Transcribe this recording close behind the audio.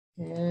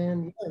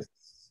And yes,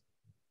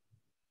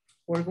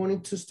 we're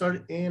going to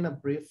start in a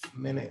brief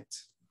minute.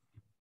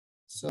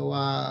 So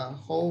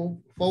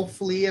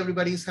hopefully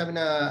everybody's having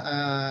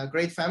a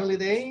great family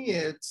day.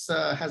 It's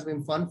has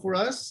been fun for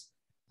us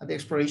at the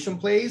Exploration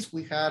Place.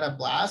 We had a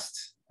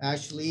blast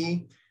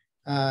actually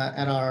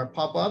at our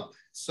pop-up.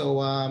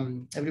 So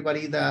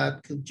everybody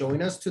that could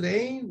join us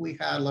today, we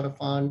had a lot of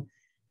fun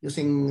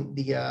using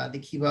the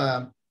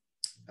Kiva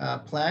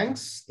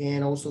planks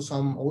and also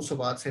some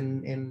Ozobots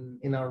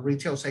in our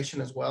retail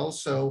section as well.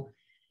 So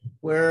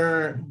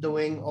we're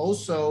doing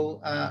also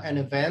an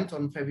event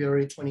on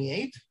February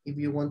 28th. If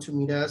you want to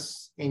meet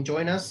us and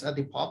join us at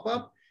the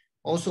pop-up.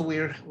 Also,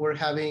 we're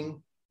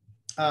having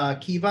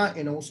Kiva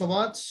and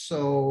Ozobots.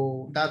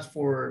 So that's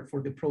for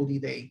the Pro D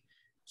Day.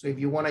 So if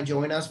you want to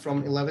join us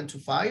from 11 to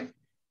 5,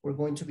 we're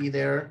going to be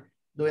there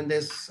doing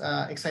this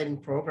exciting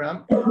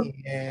program.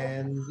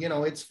 And, you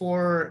know, it's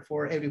for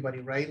everybody,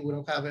 right? We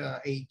don't have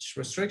age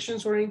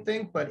restrictions or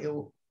anything, but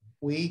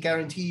we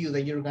guarantee you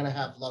that you're going to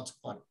have lots of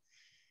fun.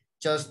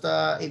 Just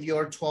if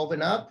you're 12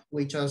 and up,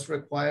 we just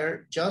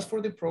require, just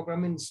for the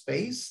programming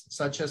space,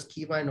 such as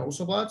Kiva and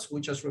Ozobots, we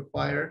just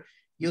require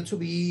you to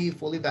be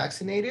fully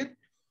vaccinated.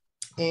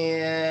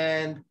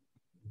 And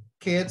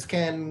kids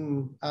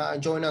can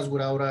join us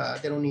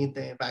without, they don't need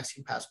the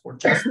vaccine passport.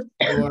 Just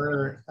if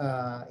you're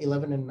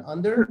 11 and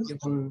under, you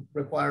don't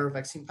require a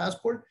vaccine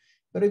passport.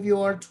 But if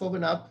you are 12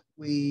 and up,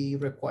 we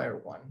require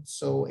one.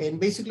 So, and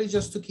basically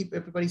just to keep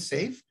everybody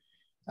safe,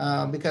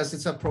 because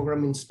it's a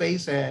programming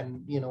space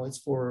and, you know, it's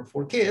for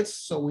kids.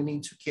 So we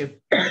need to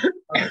keep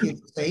our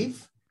kids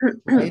safe,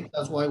 right?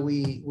 That's why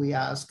we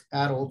ask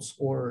adults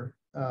or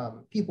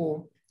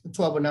people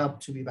 12 and up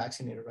to be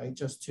vaccinated, right?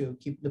 Just to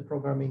keep the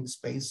programming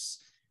space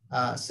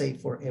safe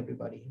for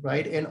everybody,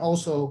 right? And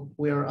also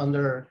we are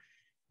under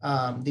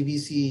the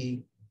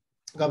BC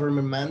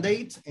government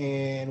mandate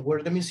and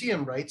we're the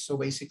museum, right? So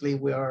basically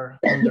we are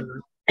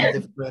under a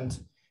different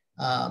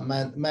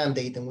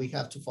mandate and we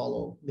have to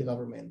follow the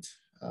government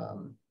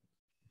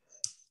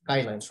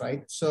guidelines,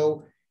 right?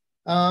 So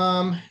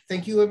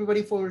thank you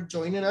everybody for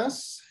joining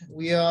us.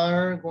 We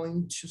are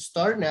going to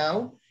start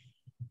now.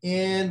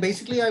 And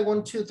basically I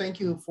want to thank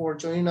you for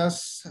joining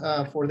us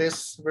for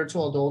this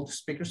virtual adult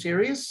speaker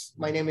series.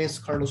 My name is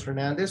Carlos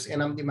Hernandez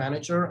and I'm the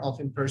manager of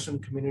in-person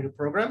community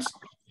programs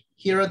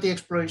here at the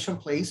Exploration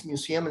Place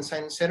Museum and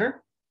Science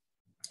Center.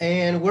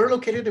 And we're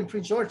located in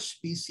Prince George,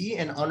 BC,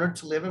 and honored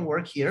to live and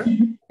work here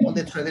on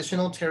the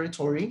traditional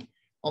territory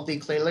of the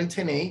Lheidli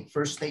T'enneh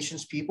First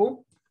Nations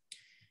people.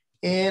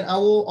 And I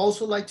will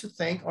also like to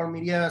thank our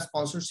media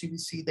sponsor,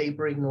 CBC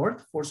Daybreak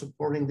North, for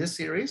supporting this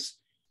series.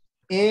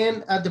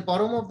 And at the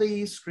bottom of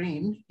the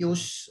screen, you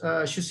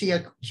should see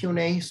a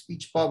Q&A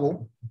speech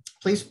bubble.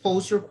 Please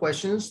post your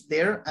questions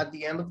there at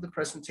the end of the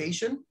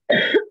presentation,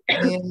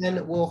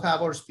 and we'll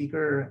have our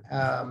speaker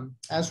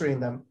answering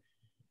them.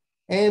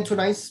 And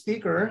tonight's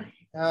speaker,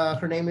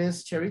 her name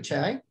is Cherry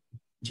Chai.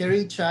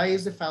 Cherry Chai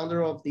is the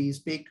founder of the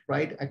Speak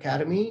Right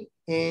Academy,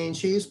 and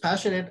she is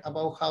passionate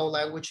about how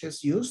language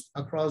is used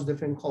across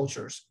different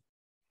cultures.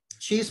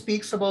 She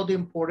speaks about the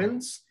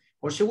importance,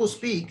 or she will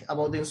speak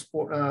about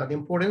the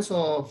importance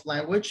of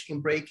language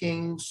in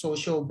breaking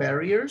social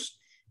barriers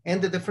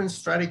and the different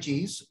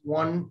strategies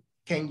one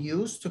can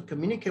use to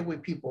communicate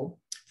with people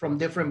from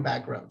different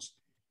backgrounds.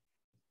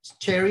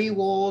 Cherry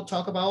will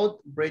talk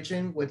about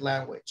bridging with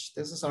language.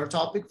 This is our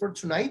topic for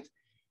tonight.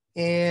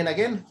 And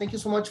again, thank you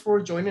so much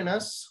for joining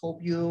us. Hope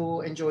you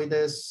enjoy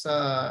this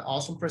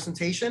awesome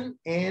presentation,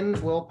 and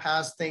we'll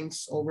pass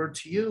things over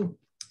to you,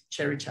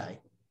 Cherry Chai.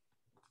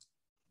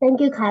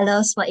 Thank you,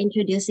 Carlos, for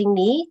introducing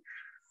me.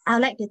 I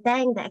would like to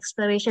thank the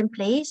Exploration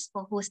Place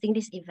for hosting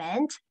this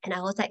event, and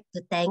I would like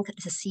to thank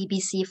the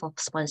CBC for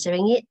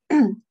sponsoring it.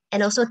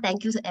 And also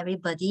thank you to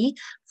everybody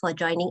for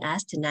joining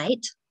us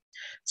tonight.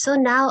 So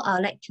now I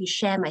would like to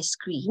share my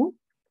screen.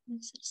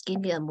 Just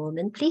give me a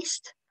moment,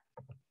 please.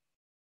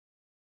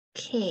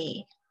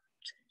 Okay,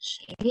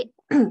 share it.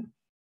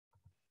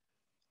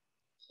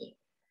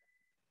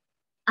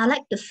 I'd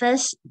like to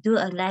first do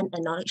a land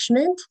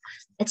acknowledgement.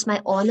 It's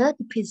my honor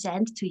to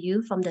present to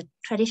you from the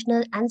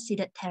traditional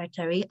unceded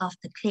territory of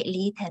the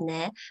Lheidli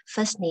T'enneh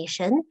First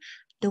Nation.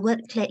 The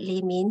word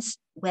Lheidli means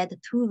where the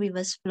two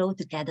rivers flow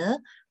together,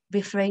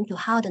 referring to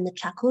how the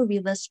Nechako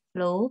River's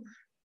flow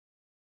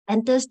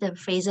enters the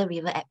Fraser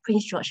River at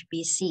Prince George,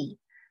 BC.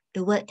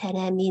 The word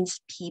T'enneh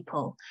means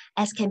people,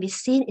 as can be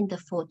seen in the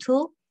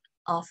photo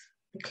of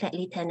the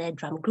Lheidli T'enneh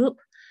drum group.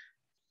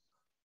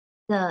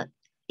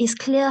 It's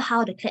clear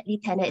how the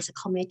Lheidli T'enneh is a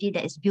community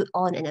that is built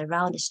on and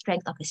around the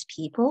strength of its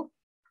people.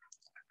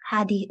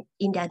 Hadi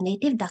in their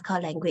native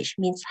Dakar language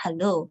means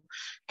hello,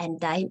 and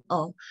Daim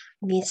O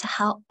means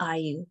how are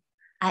you.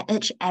 I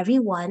urge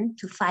everyone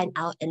to find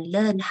out and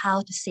learn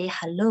how to say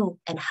hello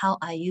and how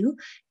are you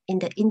in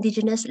the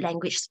indigenous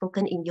language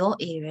spoken in your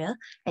area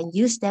and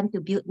use them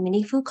to build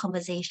meaningful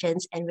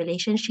conversations and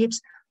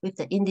relationships with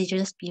the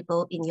indigenous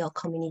people in your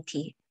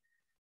community.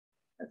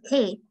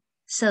 Okay,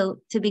 so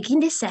to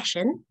begin this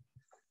session,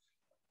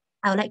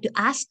 I would like to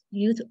ask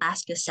you to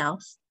ask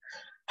yourself,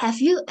 Have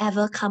you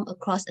ever come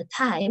across a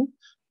time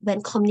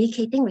when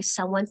communicating with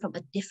someone from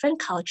a different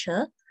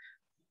culture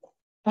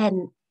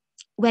and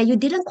where you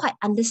didn't quite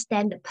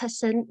understand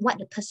what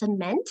the person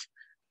meant,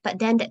 but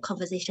then that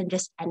conversation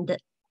just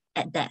ended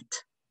at that?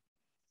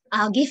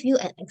 I'll give you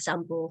an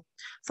example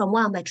from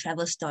one of my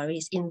travel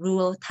stories in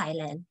rural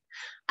Thailand.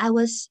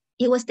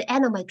 It was the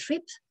end of my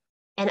trip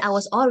and I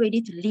was all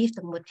ready to leave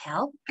the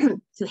motel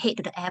to head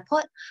to the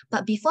airport.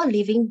 But before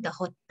leaving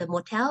the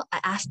motel, I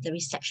asked the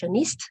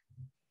receptionist,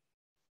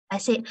 I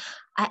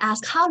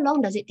asked, how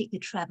long does it take to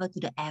travel to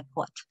the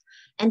airport?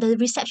 And the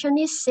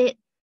receptionist said,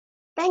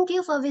 thank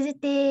you for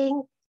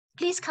visiting.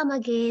 Please come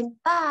again.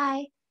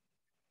 Bye.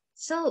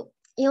 So,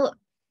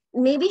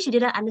 maybe she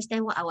didn't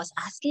understand what I was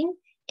asking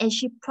and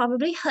she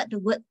probably heard the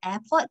word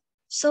airport.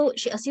 So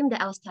she assumed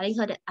that I was telling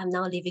her that I'm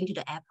now leaving to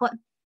the airport.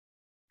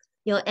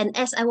 And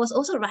as I was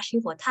also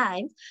rushing for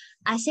time,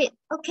 I said,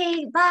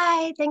 okay,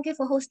 bye. Thank you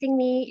for hosting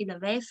me in a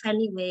very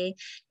friendly way.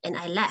 And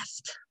I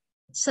left.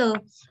 So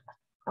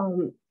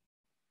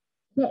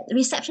the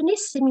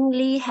receptionist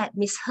seemingly had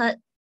misheard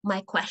my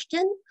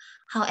question.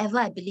 However,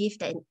 I believe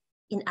that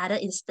in other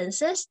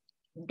instances,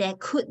 there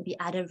could be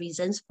other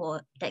reasons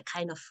for that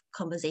kind of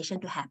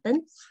conversation to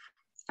happen.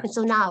 And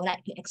so now I would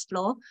like to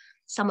explore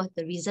some of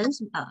the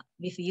reasons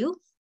with you.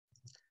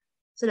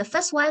 So the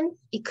first one,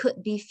 it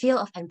could be fear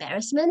of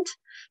embarrassment.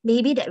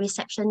 Maybe that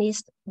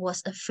receptionist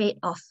was afraid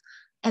of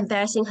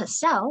embarrassing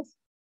herself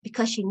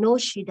because she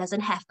knows she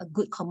doesn't have a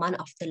good command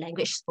of the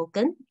language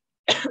spoken.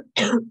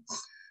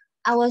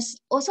 I was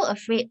also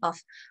afraid of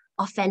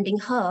offending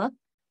her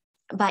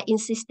by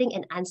insisting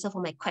an answer for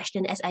my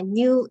question, as I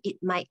knew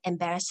it might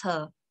embarrass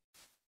her.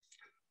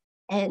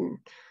 And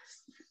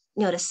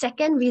the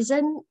second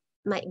reason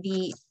might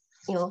be,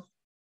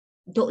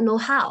 don't know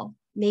how.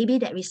 Maybe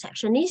that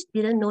receptionist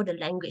didn't know the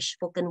language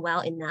spoken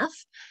well enough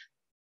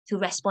to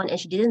respond, and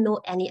she didn't know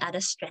any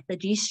other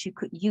strategies she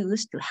could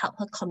use to help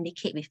her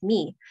communicate with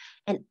me.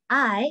 And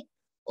I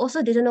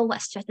also didn't know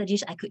what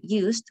strategies I could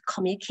use to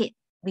communicate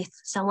with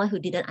someone who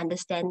didn't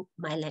understand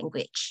my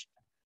language.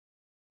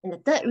 And the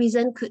third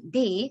reason could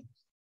be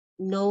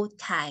no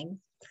time.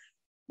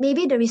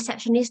 Maybe the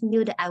receptionist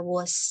knew that I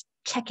was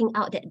checking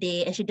out that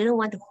day and she didn't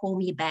want to hold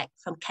me back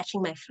from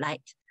catching my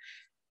flight.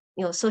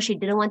 So she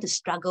didn't want to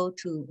struggle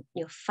with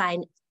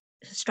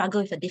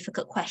a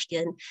difficult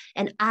question.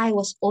 And I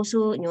was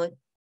also,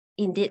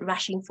 indeed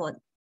rushing for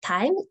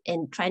time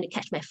and trying to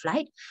catch my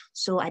flight.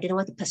 So I didn't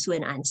want to pursue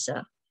an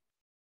answer.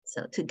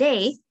 So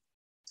today,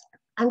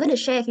 I'm going to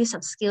share with you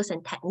some skills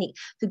and technique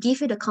to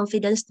give you the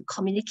confidence to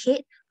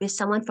communicate with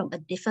someone from a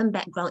different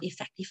background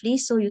effectively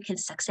so you can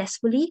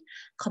successfully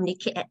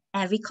communicate at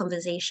every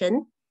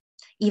conversation,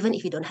 even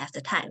if you don't have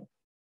the time.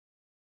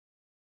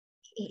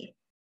 Okay.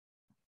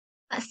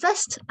 But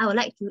first, I would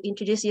like to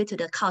introduce you to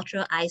the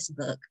cultural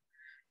iceberg.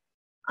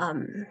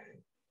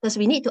 Because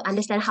we need to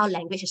understand how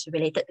language is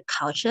related to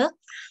culture.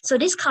 So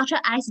this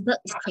cultural iceberg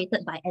is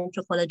created by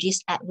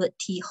anthropologist Edward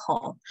T.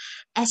 Hall.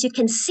 As you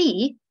can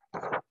see,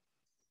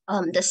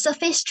 the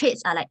surface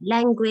traits are like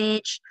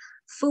language,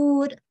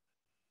 food,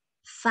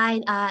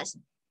 fine arts,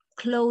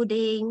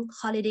 clothing,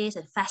 holidays,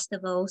 and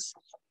festivals.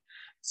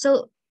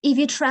 So if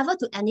you travel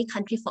to any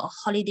country for a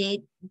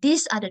holiday,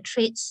 these are the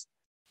traits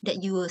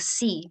that you will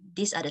see.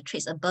 These are the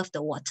traits above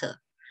the water.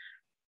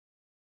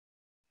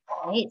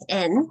 Right?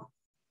 And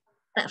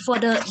for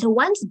the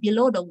ones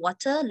below the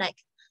water, like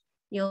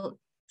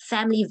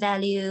family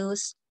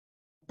values,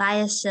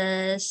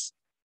 biases,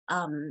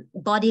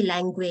 body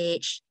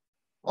language,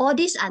 all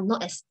these are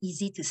not as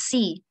easy to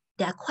see.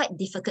 They are quite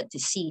difficult to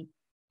see.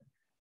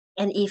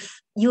 And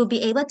if you'll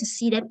be able to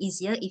see them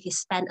easier if you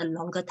spend a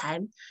longer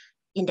time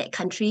in that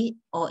country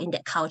or in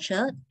that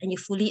culture and you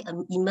fully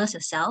immerse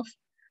yourself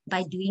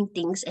by doing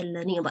things and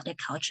learning about their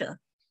culture.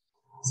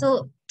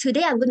 So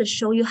today I'm going to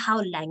show you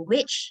how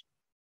language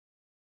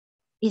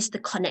is the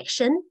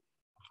connection.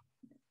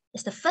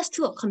 It's the first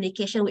tool of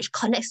communication which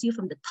connects you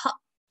from the top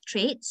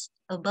traits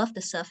above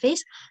the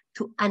surface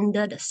to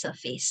under the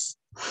surface.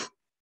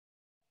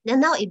 And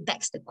now it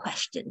begs the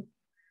question.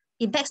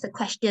 It begs the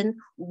question,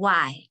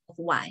 why?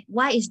 Why?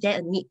 Why is there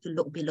a need to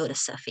look below the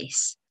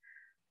surface?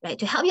 Right?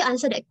 To help you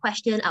answer that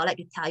question, I would like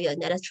to tell you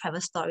another travel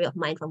story of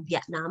mine from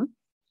Vietnam.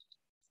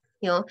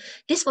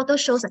 This photo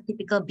shows a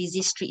typical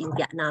busy street in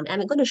Vietnam.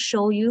 And I'm going to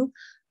show you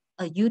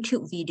a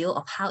YouTube video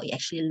of how it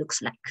actually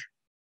looks like.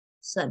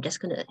 So I'm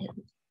just going to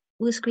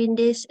full screen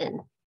this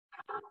and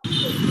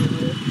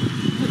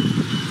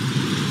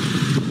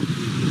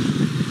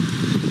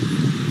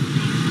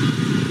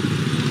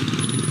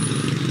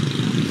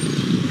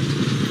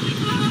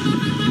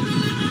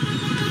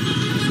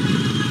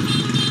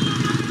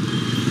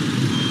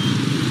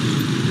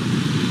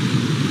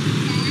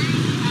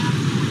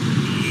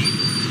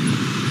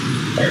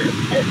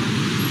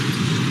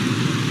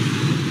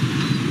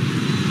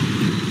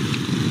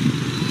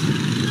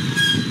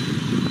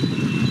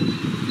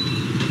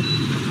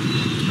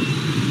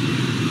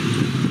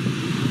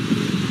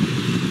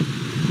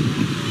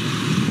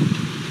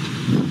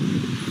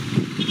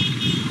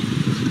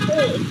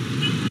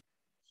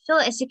so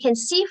as you can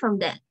see from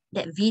that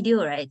that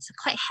video, right, it's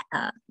quite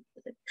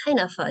kind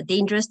of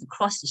dangerous to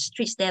cross the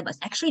streets there, but it's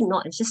actually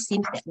not. It just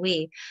seems that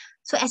way.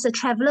 So as a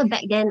traveler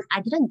back then,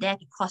 I didn't dare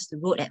to cross the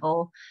road at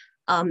all.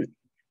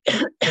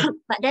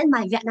 But then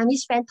my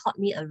Vietnamese friend taught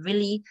me a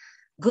really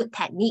good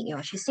technique.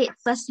 She said,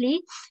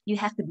 firstly, you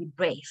have to be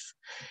brave.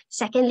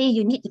 Secondly,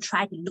 you need to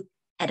try to look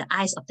at the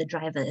eyes of the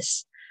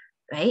drivers,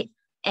 right?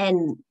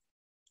 And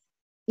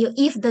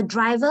if the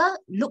driver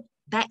looked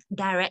back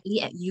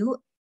directly at you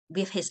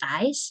with his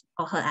eyes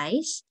or her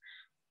eyes,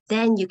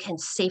 then you can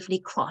safely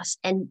cross.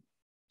 And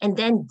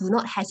then do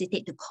not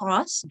hesitate to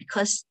cross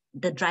because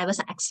the drivers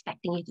are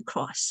expecting you to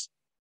cross.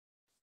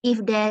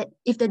 If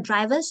the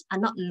drivers are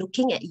not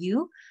looking at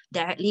you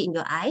directly in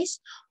your eyes,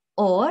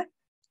 or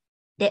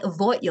they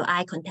avoid your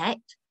eye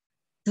contact,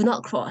 do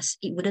not cross.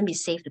 It wouldn't be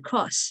safe to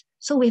cross.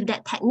 So with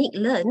that technique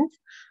learned,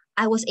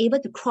 I was able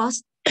to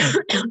cross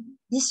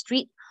this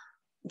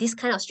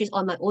kind of streets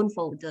on my own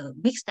for the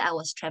weeks that I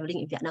was traveling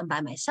in Vietnam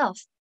by myself.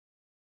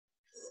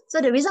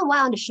 So the reason why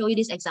I want to show you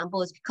this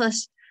example is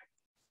because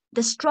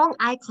the strong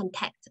eye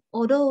contact,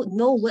 although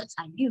no words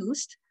are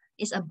used,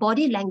 is a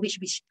body language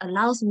which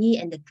allows me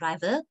and the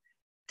driver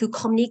to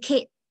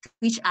communicate to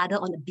each other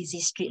on a busy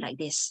street like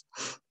this.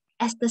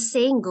 As the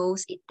saying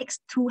goes, it takes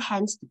two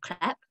hands to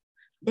clap.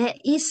 There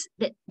is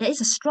a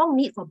strong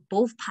need for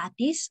both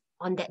parties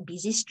on that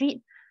busy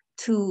street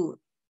to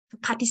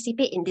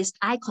participate in this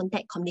eye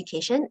contact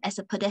communication, as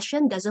a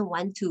pedestrian doesn't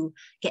want to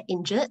get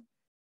injured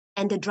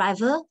and the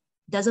driver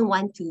doesn't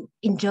want to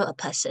injure a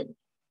person.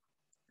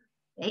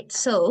 Right?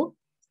 So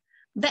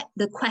back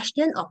the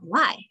question of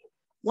why.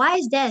 Why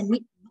is there a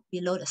need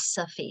below the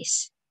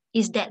surface?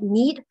 Is that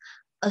need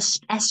as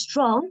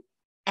strong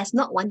as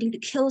not wanting to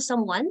kill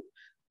someone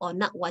or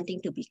not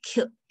wanting to be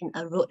killed in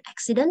a road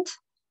accident?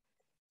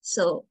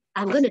 So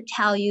I'm going to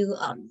tell you,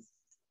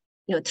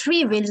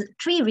 three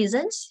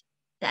reasons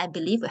that I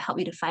believe will help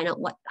you to find out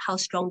how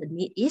strong the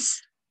need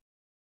is.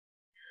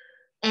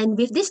 And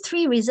with these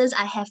three reasons,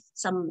 I have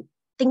some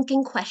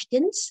thinking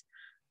questions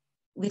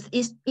with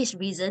each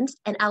reasons,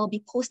 and I will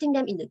be posting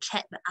them in the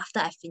chat, but after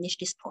I finish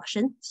this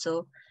portion.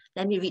 So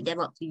let me read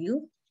them out to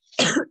you.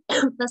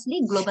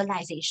 Firstly,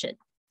 globalization.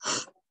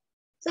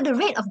 So the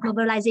rate of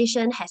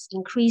globalization has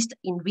increased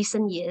in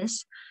recent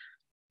years,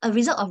 a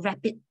result of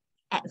rapid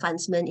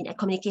advancement in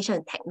communication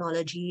and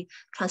technology,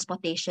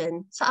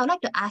 transportation. So I would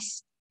like to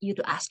ask you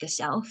to ask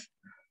yourself,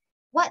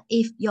 what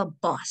if your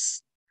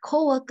boss,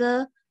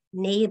 co-worker,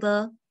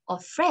 neighbor, or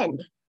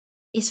friend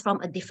is from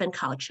a different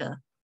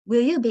culture?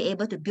 Will you be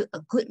able to build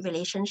a good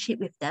relationship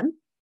with them?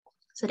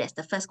 So that's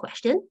the first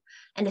question.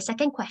 And the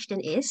second question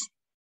is,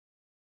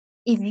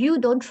 if you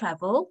don't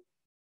travel,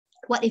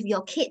 what if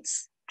your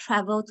kids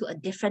travel to a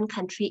different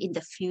country in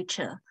the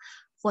future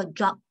for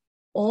job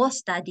or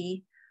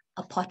study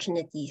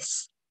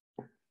opportunities?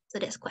 So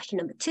that's question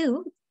number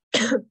 2.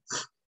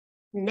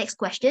 Next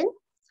question,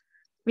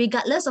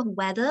 regardless of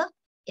whether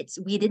it's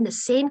within the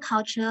same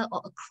culture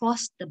or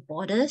across the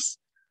borders,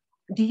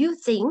 do you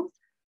think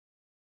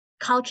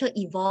culture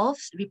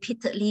evolves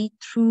repeatedly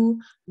through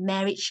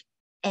marriage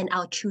and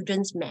our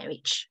children's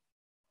marriage?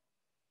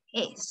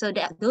 Okay, so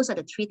those are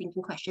the 3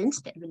 thinking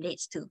questions that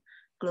relates to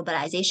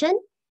globalization.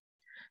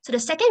 So the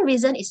second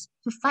reason is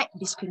to fight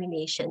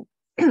discrimination.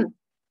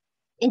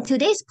 In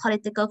today's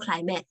political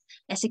climate,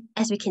 as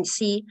we can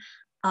see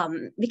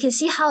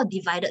how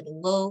divided the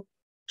world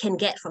can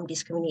get from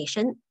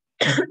discrimination.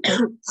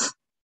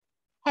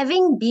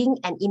 Having been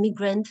an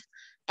immigrant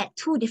at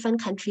 2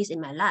 different countries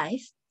in my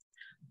life,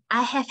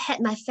 I have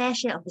had my fair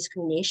share of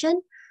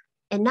discrimination.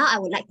 And now I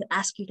would like to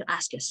ask you to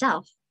ask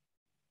yourself,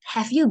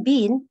 have you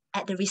been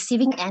at the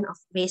receiving end of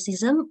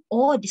racism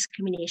or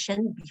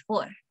discrimination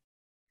before?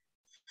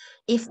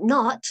 If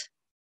not,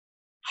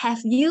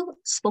 have you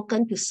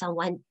spoken to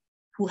someone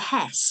who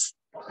has?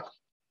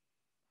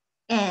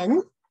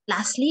 And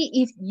lastly,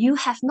 if you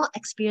have not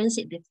experienced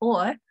it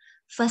before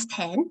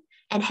firsthand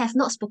and have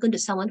not spoken to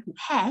someone who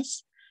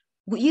has,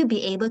 would you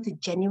be able to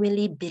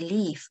genuinely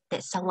believe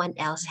that someone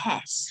else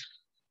has?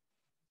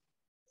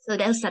 So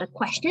those are the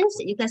questions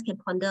that you guys can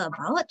ponder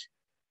about.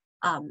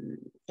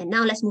 And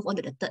now let's move on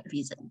to the third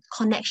reason,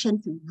 connection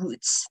to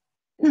roots.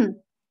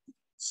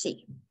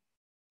 See.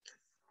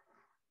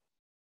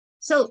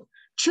 So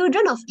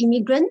children of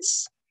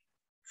immigrants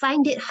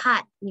find it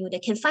hard, they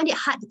can find it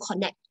hard to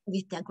connect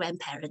with their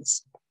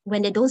grandparents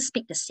when they don't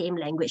speak the same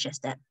language as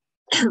them.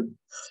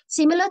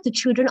 Similar to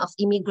children of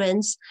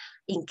immigrants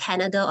in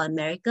Canada or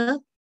America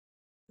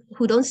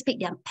who don't speak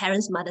their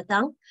parents' mother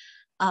tongue,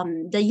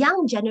 the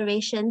young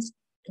generation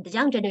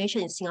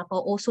in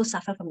Singapore also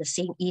suffer from the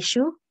same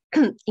issue,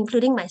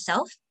 including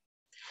myself.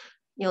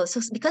 So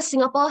because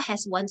Singapore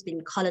has once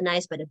been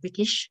colonized by the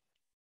British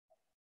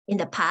in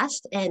the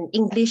past, and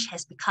English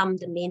has become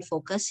the main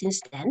focus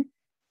since then.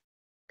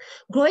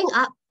 Growing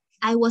up,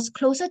 I was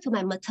closer to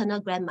my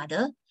maternal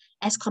grandmother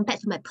as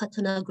compared to my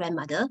paternal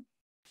grandmother.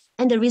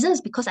 And the reason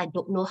is because I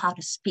don't know how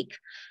to speak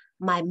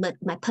my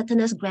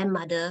paternal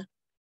grandmother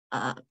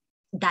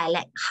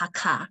dialect,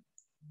 Hakka.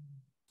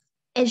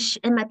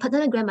 And my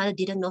paternal grandmother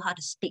didn't know how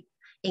to speak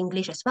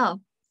English as well.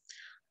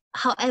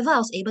 However, I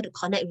was able to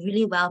connect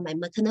really well with my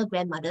maternal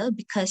grandmother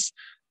because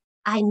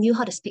I knew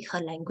how to speak her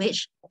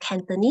language,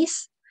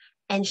 Cantonese,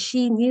 and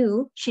she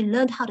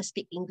learned how to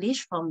speak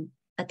English from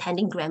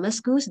attending grammar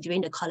schools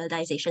during the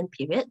colonization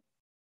period.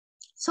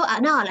 So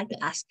now I'd like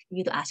to ask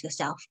you to ask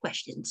yourself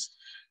questions.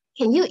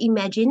 Can you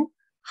imagine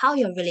how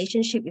your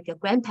relationship with your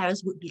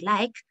grandparents would be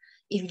like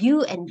if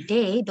you and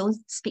they don't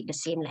speak the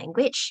same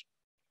language?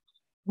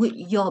 Would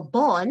your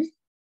bond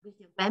with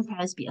your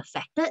grandparents be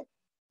affected?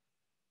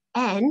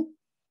 And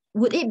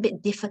would it be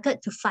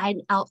difficult to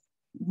find out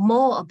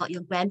more about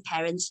your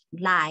grandparents'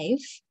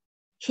 life,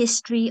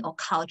 history, or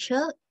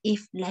culture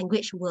if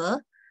language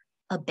were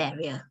a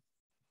barrier?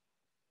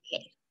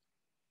 Okay.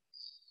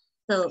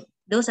 So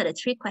those are the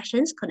 3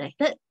 questions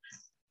connected.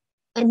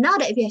 And now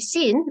that we have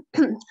seen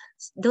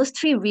those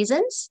 3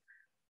 reasons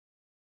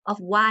of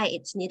why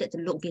it's needed to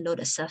look below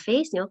the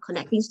surface,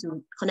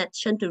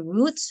 connection to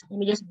roots. Let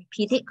me just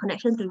repeat it: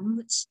 connection to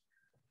roots,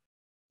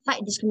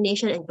 fight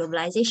discrimination and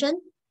globalization.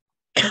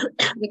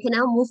 We can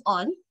now move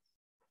on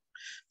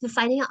to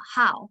finding out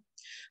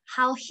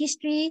how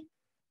history,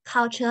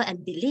 culture,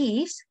 and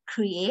beliefs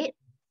create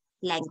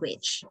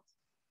language.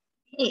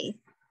 Okay,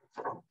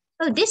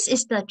 so this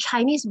is the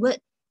Chinese word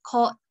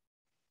called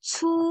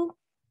出,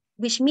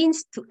 which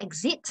means to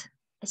exit.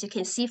 As you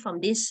can see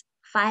from this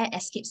fire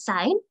escape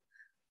sign,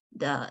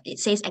 it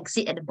says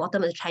exit at the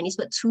bottom of the Chinese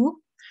word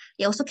出.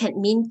 It also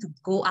can mean to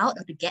go out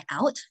or to get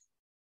out.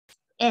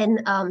 And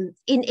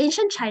in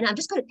ancient China, I'm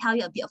just going to tell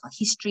you a bit of a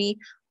history,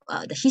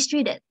 the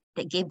history that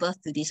gave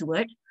birth to this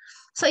word.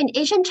 So in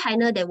ancient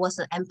China, there was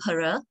an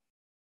emperor,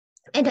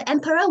 and the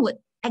emperor would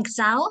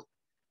exile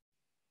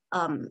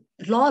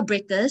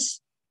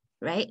lawbreakers,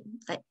 right?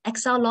 Like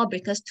exile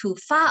lawbreakers to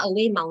far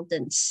away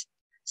mountains.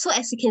 So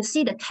as you can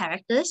see, the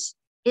characters,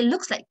 it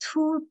looks like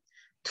two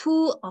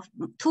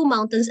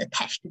mountains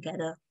attached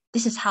together.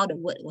 This is how the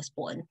word was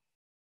born.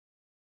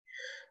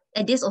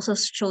 And this also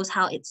shows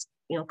how it's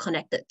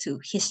connected to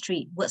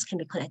history. Words can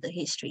be connected to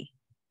history.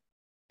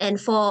 And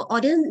for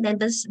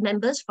audience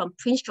members from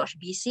Prince George,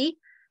 BC,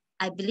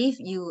 I believe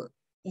you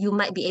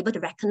might be able to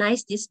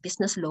recognize this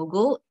business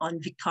logo on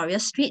Victoria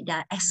Street,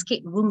 their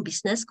escape room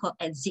business called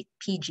Exit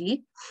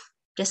PG.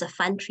 Just a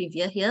fun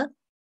trivia here.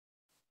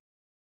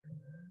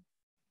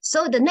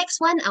 So the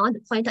next one I want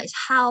to point out is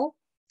how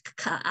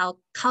our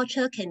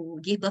culture can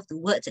give birth to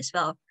words as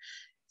well.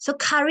 So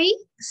Kari,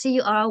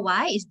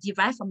 C-U-R-Y, is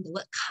derived from the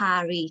word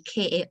Kari,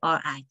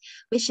 K-A-R-I,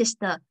 which is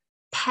the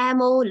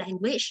Tamil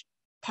language.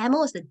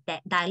 Tamil is the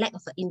dialect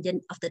of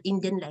the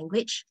Indian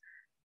language.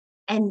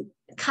 And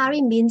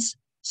Kari means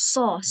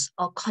sauce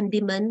or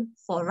condiment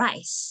for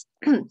rice.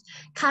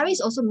 Curry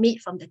is also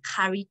made from the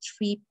curry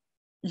tree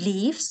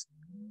leaves,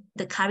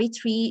 the curry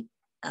tree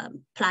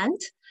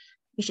plant,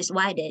 which is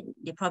why they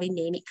probably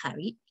name it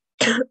curry.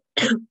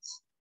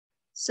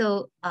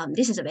 So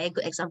this is a very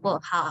good example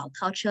of how our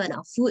culture and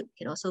our food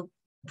can also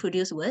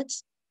produce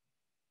words.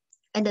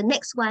 And the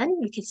next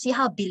one, you can see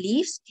how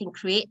beliefs can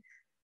create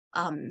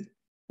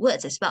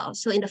words as well.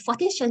 So in the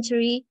 14th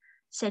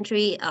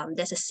century,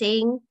 there's a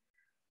saying,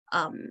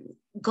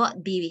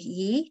 God be with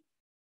ye.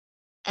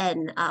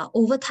 And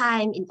over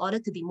time, in order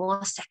to be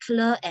more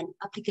secular and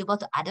applicable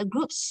to other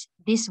groups,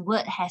 this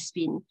word has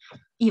been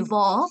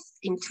evolved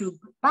into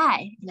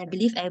goodbye. And I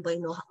believe everybody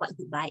knows what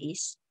goodbye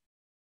is.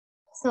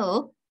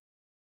 So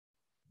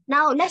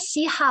now let's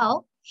see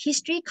how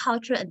history,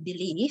 culture, and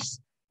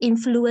beliefs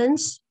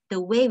influence the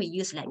way we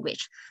use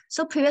language.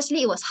 So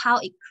previously it was how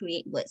it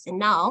creates words. And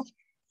now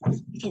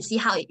you can see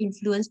how it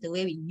influenced the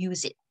way we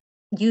use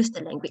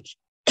the language.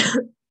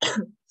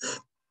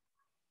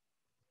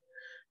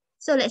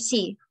 So let's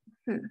see.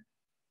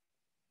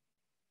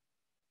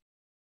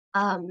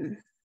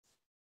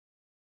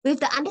 With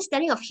the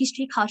understanding of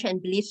history, culture,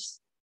 and beliefs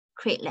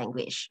create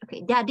language.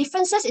 Okay, there are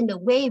differences in the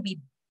way we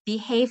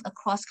behave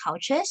across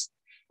cultures,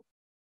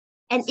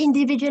 and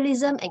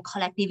individualism and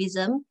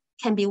collectivism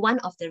can be one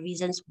of the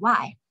reasons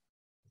why.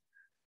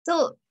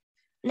 So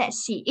let's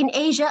see. In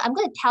Asia, I'm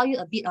going to tell you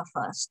a bit of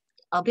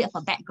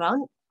a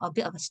background, a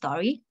bit of a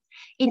story.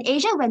 In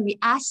Asia, when we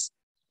ask,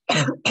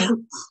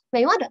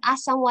 when you want to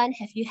ask someone,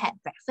 have you had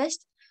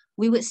breakfast?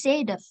 We would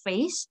say the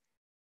phrase,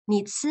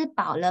 你吃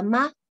饱了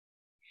吗?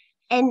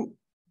 And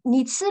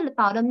你吃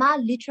饱了吗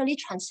literally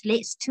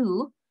translates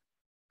to,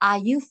 are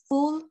you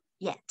full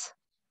yet?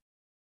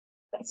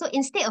 So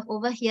instead of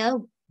over here,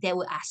 they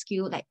will ask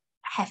you like,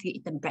 have you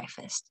eaten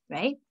breakfast,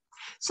 right?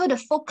 So the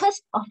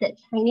focus of that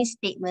Chinese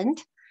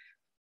statement,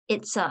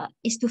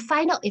 is to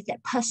find out if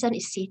that person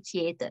is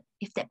satiated,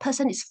 if that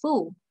person is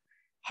full,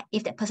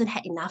 if that person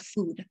had enough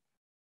food.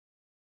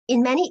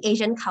 In many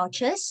Asian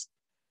cultures,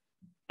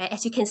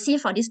 as you can see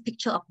from this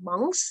picture of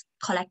monks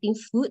collecting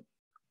food,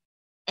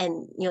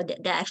 and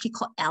they're actually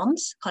called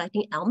alms,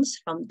 collecting alms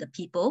from the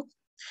people.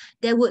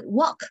 They would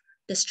walk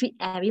the street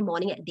every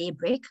morning at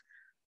daybreak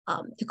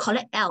to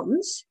collect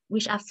alms,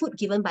 which are food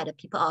given by the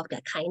people out of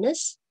their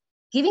kindness.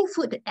 Giving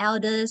food to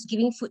elders,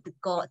 giving food to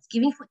gods,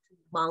 giving food to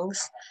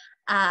monks,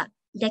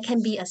 there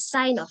can be a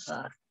sign of,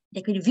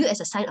 they could be viewed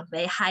as a sign of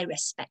very high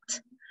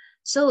respect.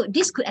 So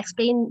this could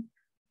explain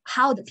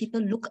how the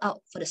people look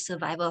out for the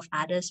survival of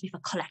others with a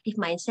collective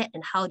mindset,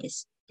 and how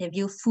they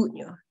view food,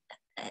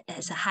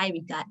 as a high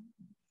regard.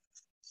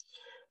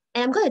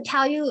 And I'm going to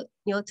tell you,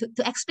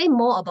 to explain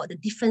more about the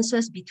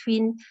differences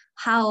between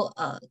how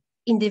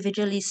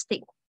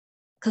individualistic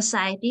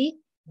society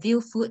view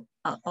food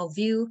or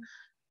view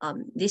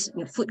this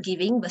food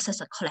giving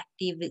versus a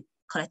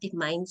collective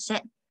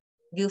mindset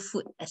view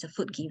food as a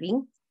food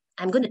giving.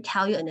 I'm going to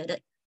tell you another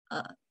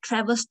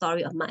travel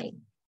story of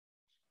mine.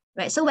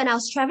 Right. So when I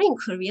was traveling in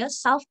Korea,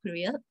 South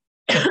Korea,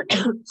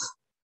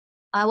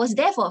 I was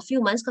there for a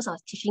few months because I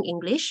was teaching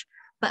English.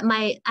 But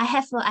I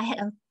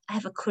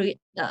have a Korean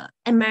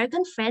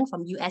American friend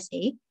from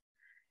USA,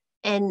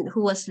 and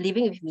who was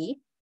living with me.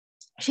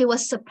 She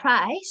was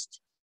surprised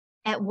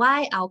at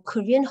why our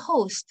Korean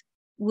host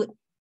would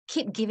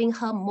keep giving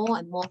her more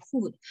and more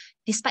food,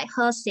 despite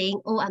her saying,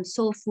 "Oh, I'm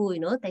so full,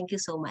 thank you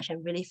so much,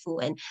 I'm really full."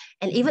 And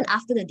even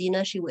after the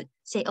dinner, she would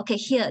say, "Okay,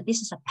 here,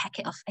 this is a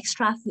packet of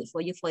extra food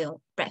for you for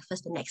your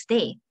breakfast the next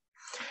day."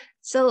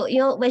 So,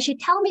 when she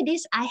told me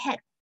this, I had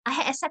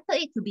accepted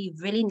it to be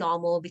really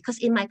normal, because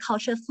in my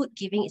culture, food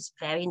giving is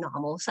very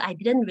normal. So I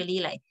didn't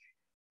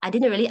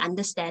really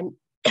understand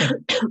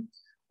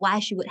why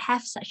she would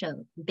have such a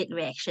big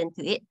reaction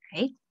to it,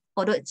 right?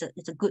 Although it's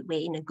a good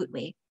way, in a good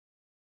way.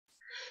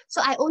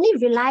 So I only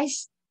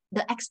realized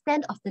the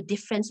extent of the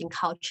difference in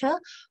culture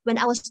when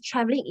I was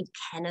traveling in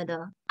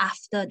Canada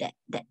after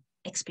that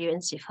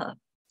experience with her.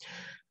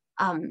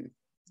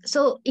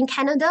 So in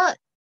Canada,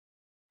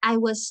 I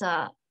was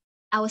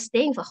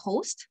staying with a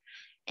host,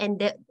 and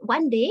that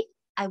one day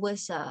I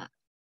was,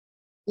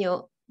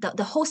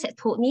 the host had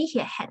told me he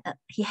had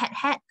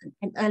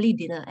an early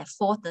dinner at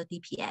 4:30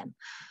 p.m.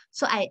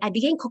 So I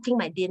began cooking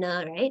my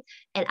dinner, right?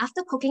 And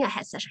after cooking, I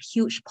had such a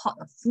huge pot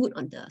of food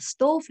on the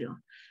stove,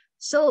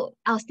 So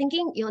I was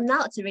thinking,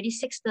 now it's already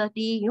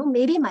 6:30,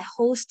 maybe my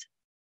host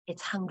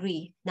is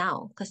hungry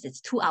now because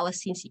it's 2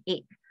 hours since he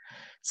ate.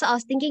 So I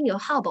was thinking,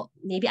 how about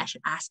maybe I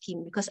should ask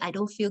him, because I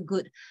don't feel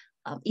good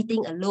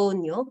eating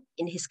alone,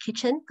 in his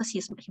kitchen, because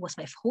he was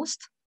my host.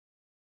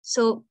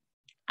 So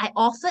I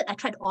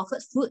tried to offer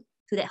food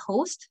to that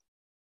host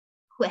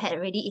who had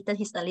already eaten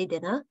his early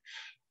dinner.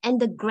 And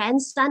the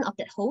grandson of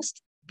that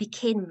host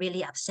became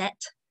really upset.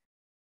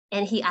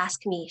 And he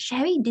asked me,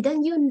 "Sherry,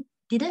 didn't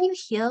you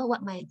hear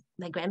what my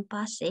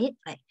grandpa said?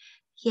 Like,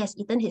 he has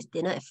eaten his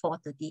dinner at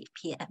 4:30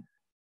 p.m.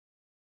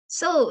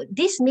 So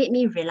this made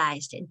me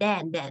realize that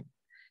then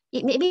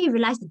it made me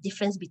realize the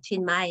difference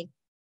between my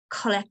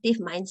collective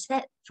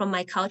mindset from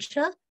my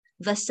culture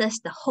versus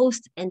the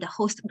host and the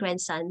host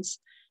grandson's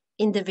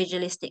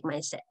individualistic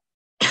mindset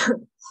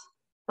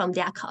from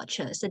their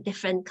culture. It's a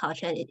different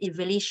culture, and it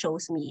really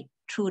shows me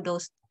through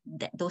those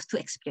two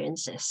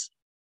experiences.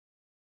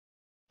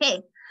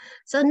 Okay,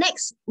 so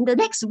the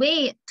next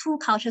way two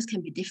cultures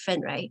can be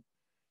different, right,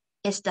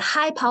 is the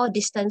high power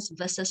distance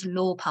versus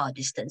low power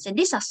distance. And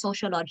these are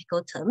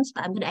sociological terms,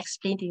 but I'm going to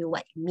explain to you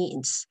what it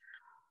means.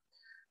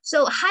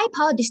 So high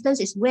power distance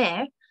is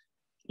where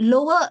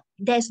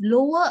there's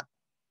lower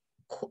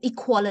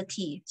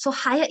equality. So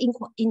higher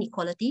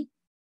inequality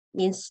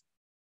means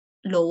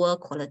lower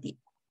quality.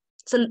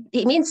 So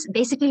it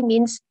basically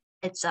means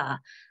it's a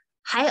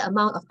higher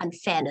amount of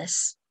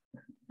unfairness,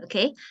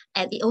 okay?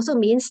 And it also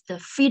means the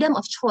freedom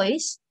of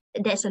choice,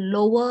 there's a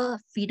lower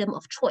freedom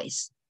of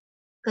choice.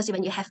 Because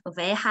when you have a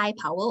very high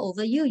power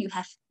over you, you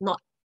have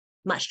not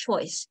much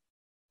choice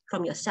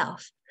from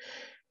yourself.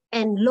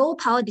 And low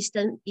power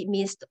distance, it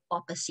means the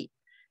opposite,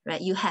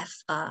 right? You have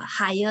a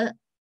higher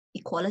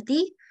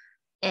equality,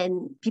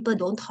 and people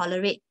don't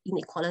tolerate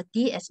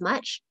inequality as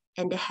much,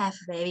 and they have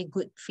very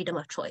good freedom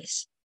of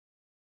choice.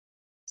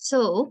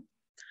 So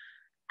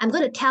I'm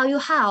going to tell you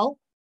how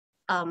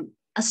a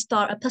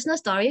personal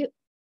story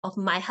of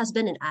my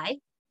husband and I,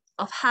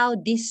 of how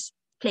this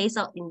plays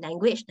out in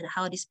language and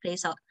how this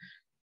plays out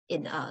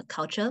in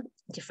culture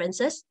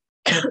differences.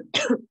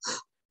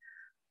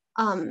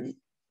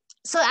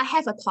 So I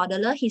have a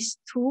toddler. He's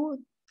 2,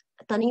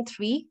 turning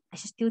 3.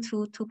 He's still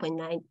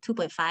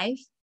 2.5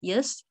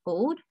 years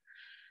old.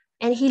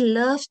 And he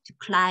loves to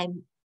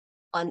climb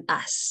on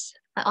us,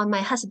 on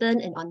my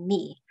husband and on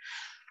me.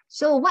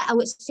 So what I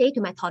would say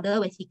to my toddler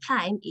when he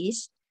climbs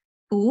is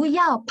不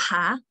要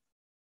爬,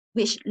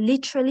 which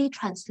literally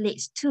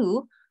translates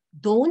to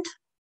don't,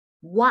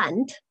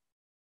 want,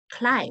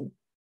 climb.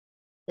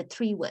 The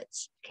 3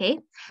 words, okay?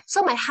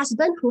 So my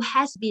husband, who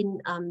has been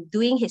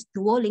doing his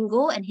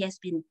Duolingo, and he has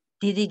been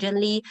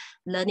diligently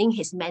learning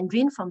his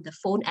Mandarin from the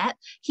phone app,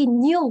 he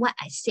knew what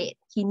I said.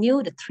 He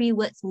knew the 3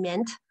 words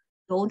meant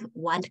don't,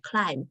 want,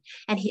 climb.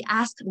 And he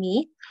asked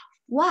me,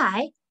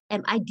 why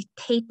am I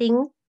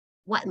dictating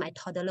what my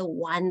toddler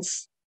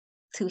wants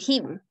to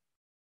him,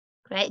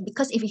 right?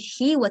 Because if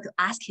he were to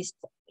ask his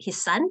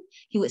son,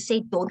 he would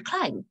say, don't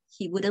climb.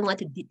 He wouldn't want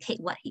to dictate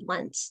what he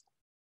wants.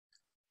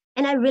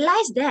 And I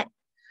realized that,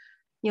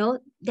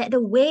 that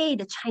the way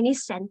the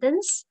Chinese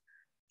sentence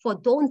for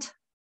don't,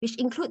 which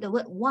include the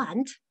word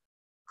want,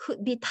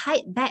 could be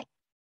tied back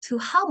to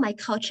how my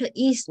culture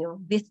is,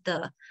 with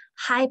the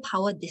high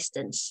power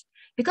distance.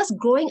 Because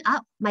growing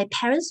up, my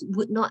parents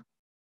would not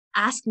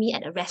ask me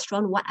at a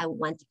restaurant what I would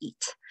want to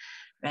eat,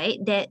 right?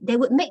 They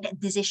would make that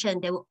decision.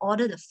 They would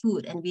order the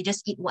food and we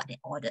just eat what they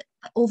ordered.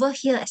 But over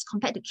here, as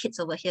compared to kids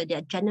over here,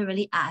 they're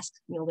generally asked,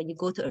 when you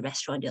go to a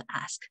restaurant, they'll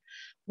ask,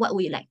 what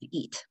would you like to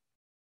eat?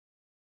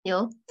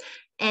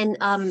 And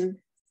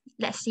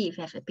let's see if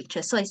I have a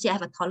picture. So I see I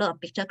have a toddler of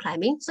picture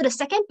climbing. So the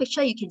second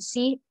picture, you can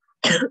see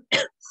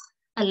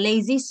a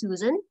lazy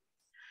Susan.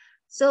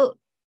 So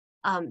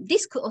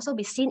this could also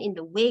be seen in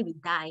the way we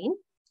dine.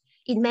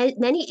 In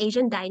many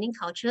Asian dining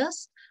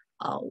cultures,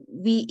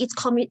 it's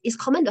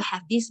common to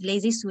have this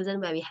lazy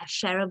Susan where we have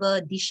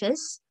shareable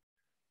dishes,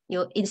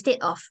 instead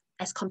of,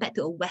 as compared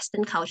to a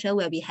Western culture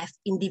where we have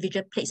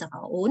individual plates of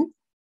our own.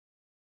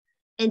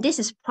 And this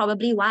is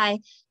probably why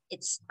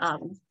it's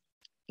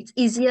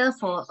easier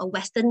for a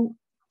Western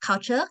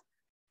culture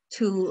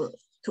to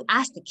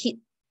ask the kid,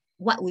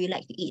 what would you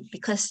like to eat?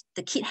 Because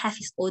the kid has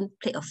his own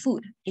plate of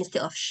food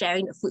instead of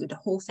sharing the food with the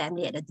whole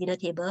family at the dinner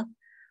table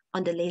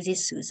on the lazy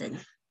Susan,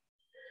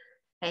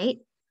 right?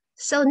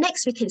 So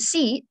next we can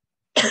see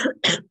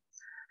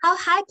how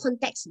high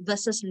context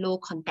versus low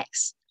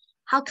context,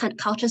 how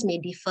cultures may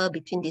differ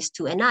between these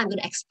two. And now I'm going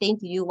to explain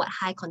to you what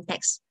high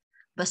context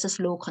versus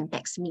low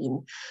context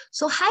mean.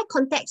 So high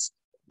context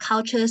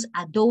cultures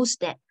are those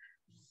that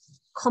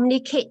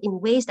communicate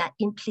in ways that are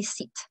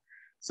implicit.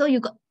 So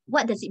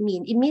what does it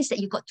mean? It means that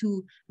you got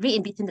to read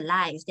in between the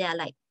lines. There are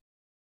like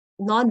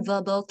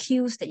non-verbal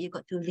cues that you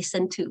got to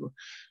listen to,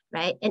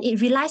 right? And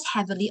it relies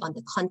heavily on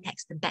the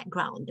context, the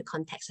background, the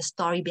context, the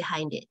story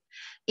behind it.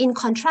 In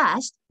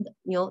contrast,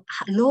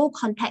 low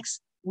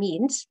context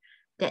means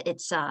that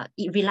it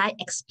relies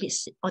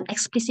on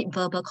explicit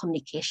verbal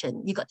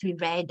communication. You got to be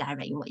very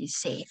direct in what you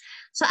say.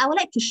 So I would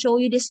like to show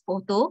you this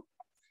photo.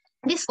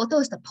 This photo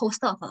is the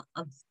poster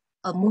of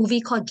a movie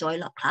called Joy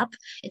Luck Club.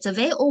 It's a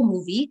very old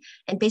movie,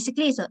 and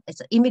basically it's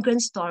an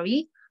immigrant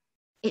story.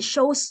 It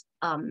shows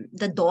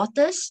the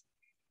daughters,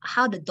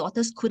 how the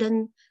daughters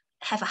couldn't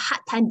have a hard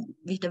time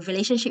with the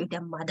relationship with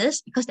their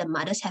mothers because their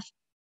mothers have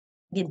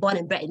been born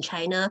and bred in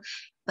China,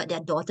 but their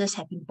daughters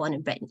have been born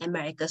and bred in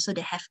America. So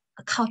they have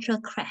a cultural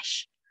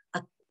clash,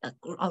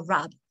 a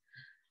rub.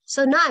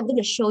 So now I'm going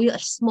to show you a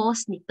small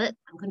snippet.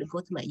 I'm going to go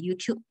to my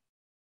YouTube.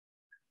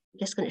 I'm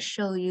just going to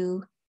show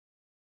you.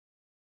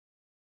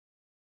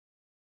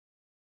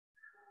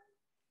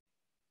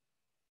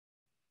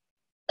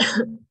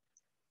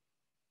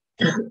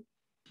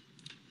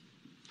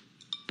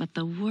 But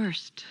the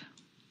worst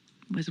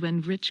was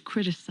when Rich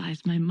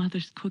criticized my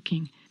mother's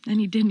cooking, and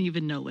he didn't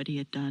even know what he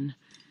had done.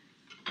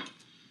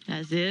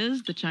 As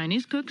is the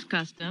Chinese cook's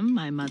custom,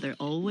 my mother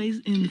always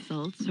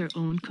insults her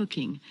own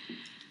cooking,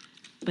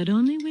 but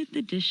only with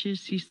the dishes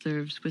she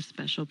serves with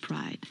special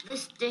pride.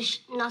 This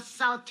dish not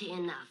salty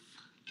enough.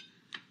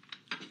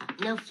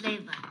 No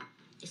flavor.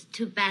 It's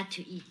too bad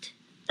to eat.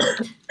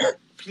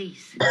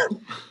 Please.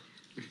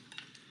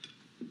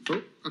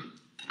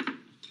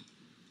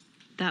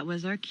 That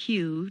was our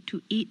cue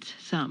to eat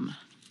some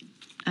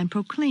and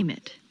proclaim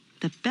it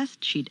the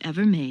best she'd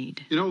ever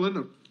made.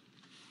 Linda,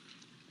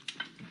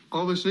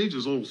 all this needs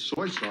is a little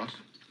soy sauce.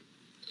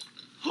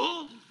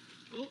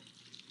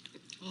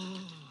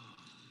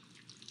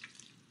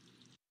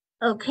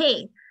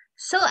 Okay,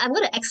 so I'm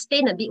going to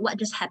explain a bit what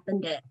just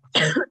happened there.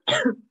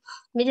 Let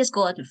me just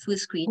go on to full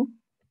screen.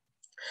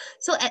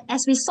 So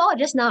as we saw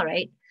just now,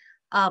 right,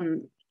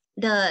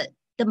 the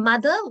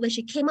mother, when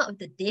she came out with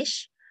the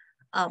dish,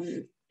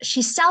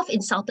 she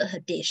self-insulted her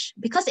dish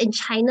because in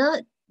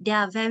China, they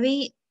are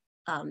very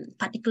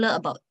particular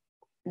about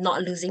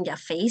not losing their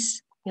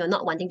face,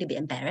 not wanting to be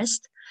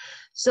embarrassed.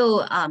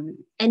 So,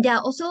 and they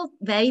are also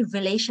very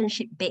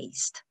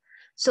relationship-based.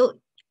 So,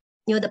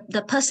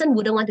 the person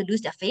wouldn't want to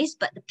lose their face,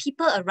 but the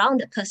people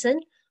around the person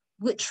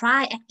would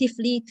try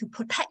actively to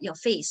protect your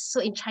face.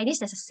 So in Chinese,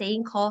 there's a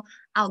saying called,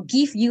 I'll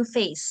give you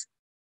face,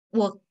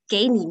 我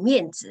给你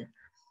面子,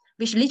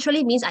 which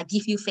literally means I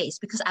give you face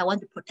because I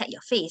want to protect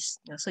your face,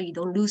 so you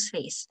don't lose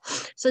face.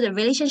 So the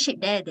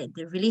relationship there, they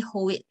really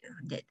hold it,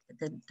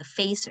 the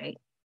face, right?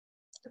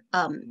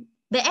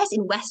 Whereas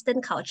in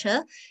Western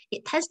culture,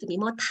 it tends to be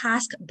more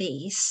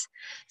task-based.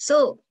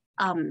 So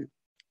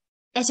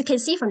as you can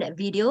see from that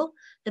video,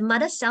 the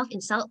mother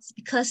self-insults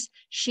because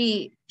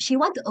she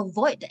wants to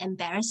avoid the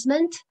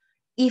embarrassment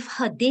if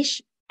her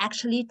dish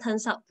actually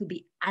turns out to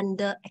be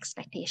under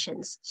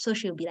expectations. So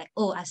she'll be like,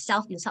 oh, I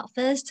self-insult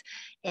first,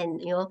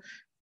 and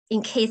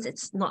in case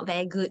it's not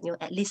very good,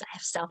 at least I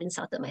have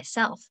self-insulted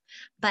myself.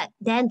 But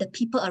then the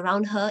people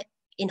around her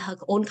in her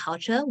own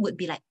culture would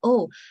be like,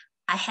 oh,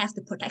 I have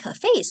to protect her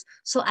face.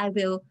 So I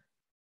will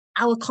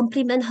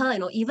compliment her,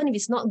 even if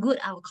it's not good,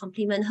 I will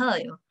compliment her,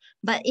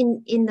 But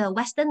in the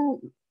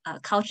Western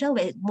culture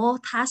where it's more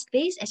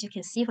task-based, as you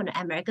can see from the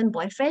American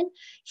boyfriend,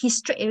 he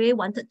straight away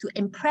wanted to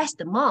impress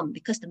the mom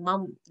because the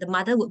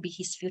mother would be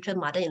his future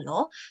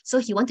mother-in-law. So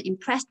he wanted to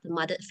impress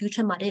the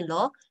future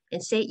mother-in-law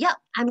and say, yeah,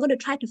 I'm going to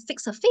try to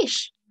fix her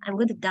fish. I'm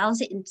going to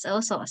douse it in soy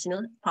sauce,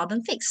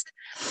 problem fixed.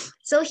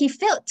 So he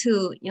failed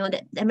to,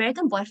 that the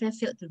American boyfriend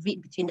failed to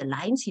read between the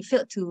lines. He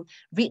failed to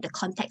read the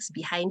context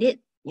behind it,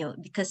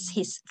 because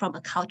he's from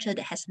a culture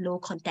that has low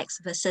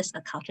context versus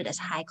a culture that's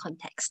high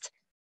context.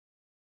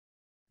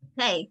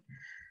 Okay,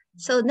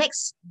 so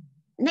next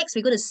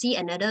we're going to see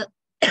another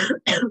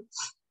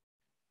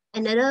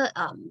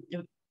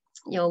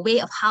way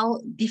of how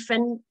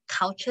different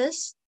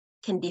cultures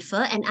can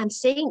differ. And I'm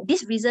saying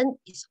this reason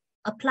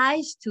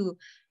applies to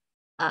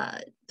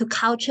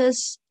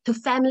cultures, to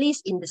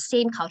families in the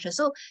same culture.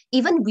 So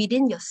even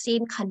within your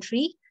same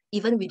country,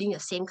 even within your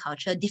same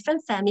culture,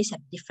 different families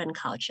have different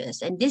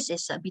cultures. And this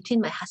is between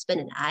my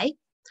husband and I.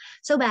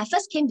 So when I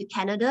first came to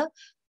Canada,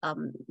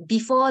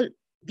 before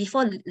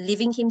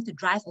leaving him to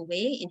drive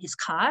away in his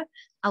car,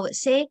 I would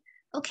say,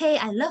 okay,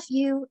 I love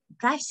you,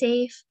 drive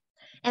safe.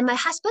 And my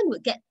husband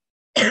would get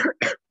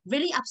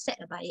really upset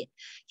about it.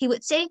 He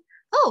would say,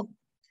 oh,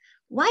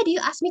 why do you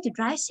ask me to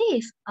drive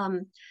safe?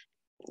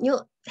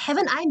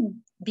 Haven't I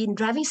been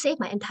driving safe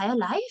my entire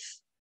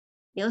life?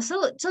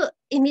 So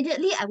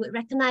immediately I would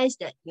recognize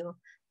that,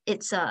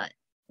 it's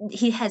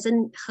he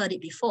hasn't heard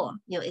it before.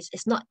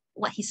 It's not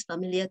what he's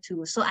familiar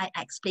to. So I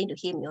explained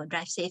to him,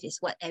 drive safe is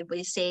what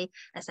everybody say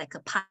as like a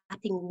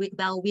parting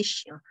well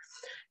wish.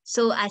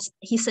 So as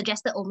he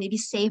suggested, maybe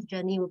safe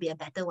journey would be a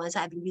better one. So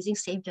I've been using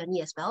safe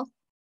journey as well.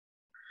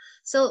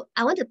 So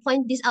I want to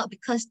point this out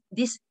because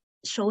this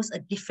shows a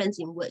difference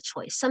in word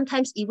choice.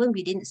 Sometimes even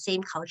within the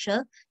same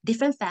culture,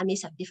 different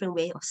families have different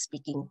way of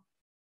speaking.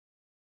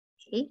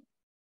 Okay.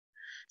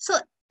 So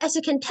as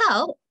you can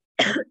tell,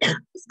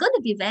 it's going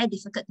to be very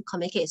difficult to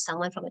communicate with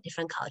someone from a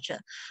different culture.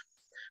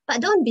 But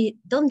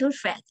don't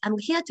fret. I'm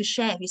here to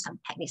share with you some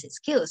techniques and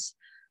skills.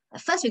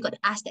 First, we've got to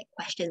ask that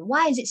question: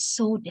 why is it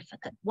so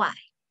difficult? Why?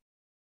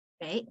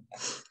 Right?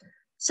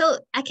 So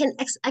I can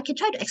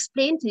try to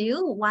explain to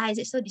you why is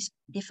it so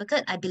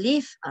difficult. I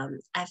believe I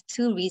have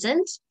two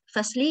reasons.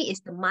 Firstly,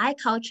 is my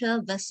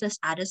culture versus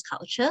others'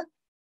 culture.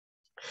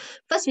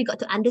 First, we got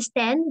to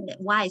understand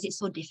that why is it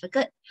so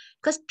difficult,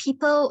 because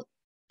people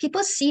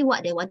see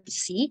what they want to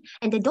see,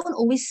 and they don't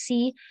always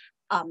see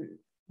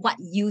what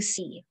you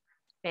see,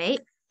 right?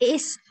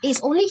 It's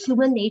only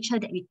human nature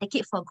that we take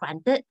it for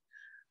granted,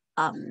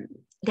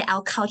 that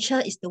our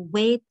culture is the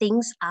way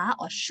things are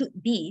or should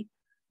be,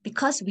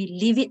 because we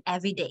live it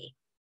every day.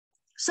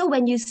 So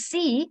when you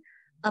see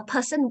a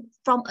person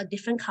from a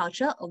different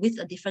culture or with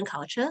a different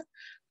culture,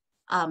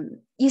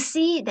 you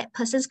see that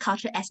person's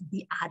culture as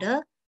the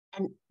other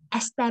and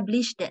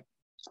establish that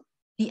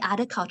the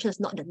other culture is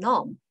not the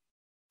norm.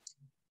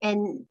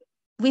 And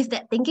with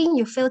that thinking,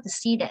 you fail to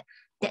see that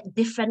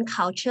different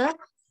culture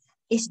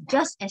is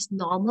just as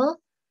normal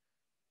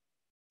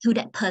to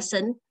that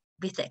person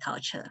with that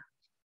culture.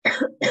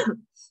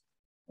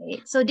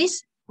 Okay. So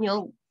this,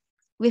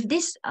 with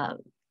this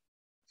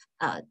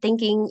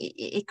thinking,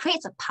 it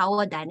creates a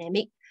power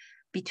dynamic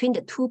between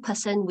the two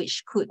persons,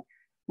 which could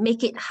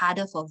make it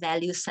harder for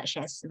values such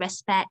as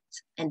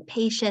respect and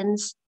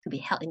patience to be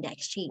held in the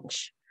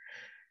exchange.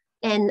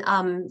 And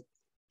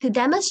to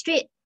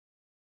demonstrate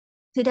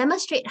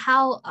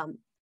how,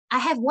 I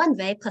have one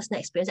very personal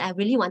experience. I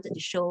really wanted to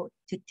show,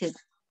 to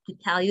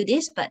tell you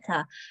this, but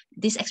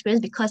this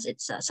experience, because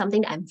it's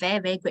something that I'm very,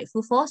 very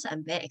grateful for, so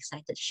I'm very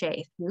excited to share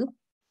it with you.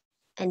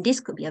 And this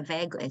could be a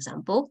very good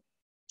example.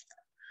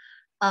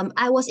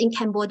 I was in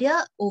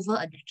Cambodia over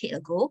a decade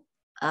ago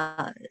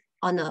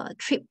on a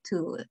trip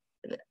to,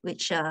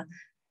 which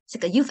it's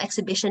like a youth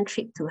exhibition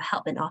trip to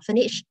help an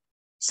orphanage.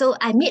 So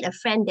I met a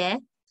friend there.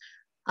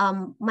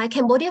 My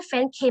Cambodian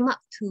friend came up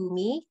to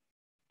me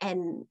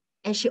and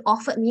she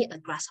offered me a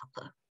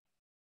grasshopper.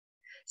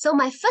 So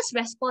my first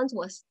response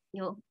was,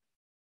 ew,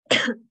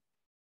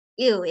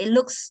 it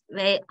looks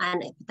very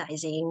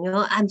unappetizing.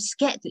 I'm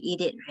scared to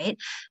eat it, right?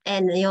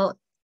 And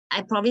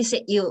I probably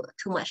said ew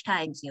too much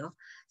times,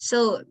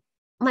 So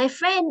my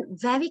friend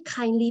very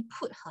kindly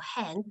put her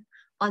hand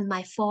on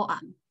my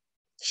forearm.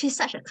 She's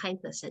such a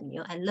kind person,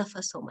 I love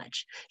her so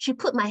much. She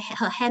put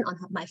her hand on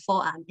my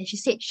forearm and she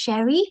said,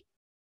 Sherry,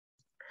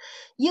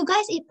 you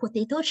guys eat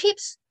potato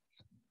chips,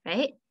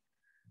 right?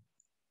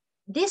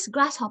 This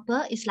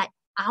grasshopper is like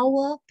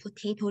our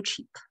potato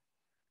chip.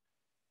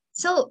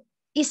 So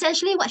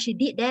essentially what she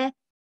did there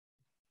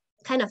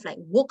kind of like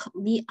woke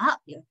me up.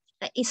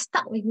 Like it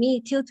stuck with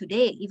me till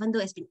today, even though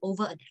it's been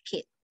over a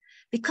decade.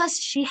 Because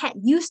she had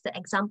used the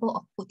example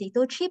of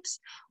potato chips,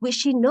 which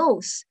she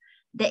knows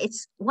that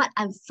it's what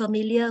I'm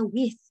familiar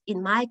with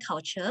in my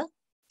culture,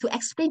 to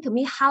explain to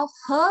me how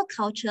her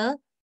culture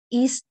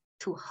is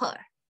to her.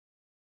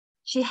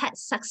 She had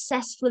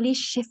successfully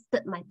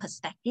shifted my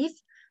perspective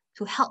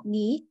to help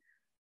me,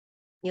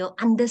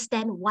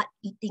 understand what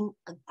eating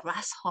a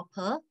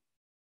grasshopper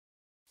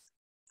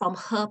from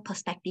her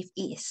perspective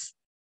is.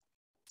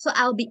 So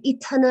I'll be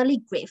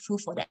eternally grateful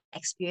for that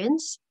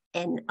experience.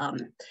 And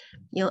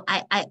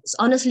I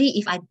honestly,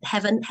 if I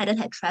hadn't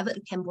had traveled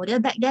to Cambodia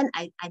back then,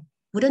 I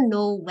wouldn't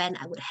know when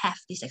I would have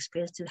this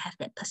experience to have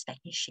that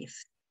perspective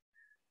shift.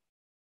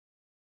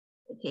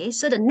 Okay,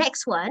 so the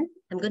next one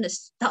I'm going to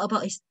talk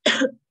about is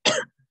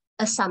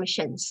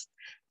assumptions.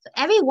 So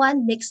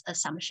everyone makes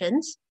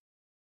assumptions.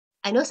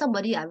 I know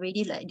somebody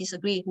already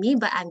disagree with me,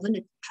 but I'm going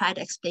to try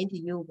to explain to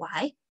you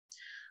why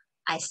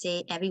I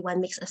say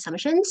everyone makes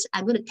assumptions.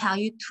 I'm going to tell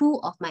you two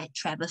of my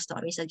travel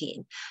stories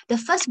again. The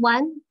first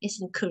one is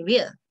in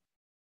Korea.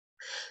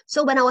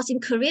 So when I was in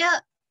Korea,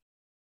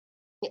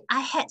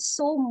 I had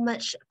so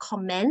much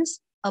comments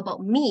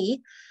about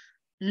me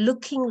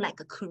looking like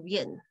a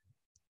Korean.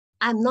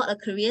 I'm not a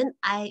Korean.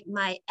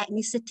 My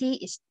ethnicity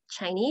is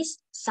Chinese,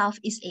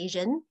 Southeast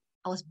Asian.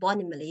 I was born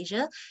in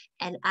Malaysia,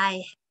 and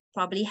I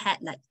probably had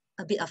like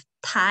a bit of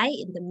Thai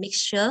in the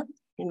mixture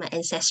in my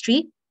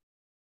ancestry.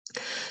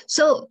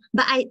 So,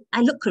 but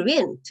I look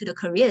Korean to the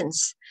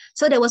Koreans.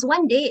 So there was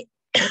one day,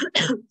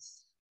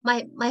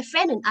 my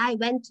friend and I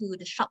went to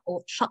the shop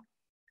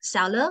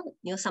seller,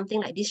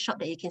 something like this shop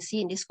that you can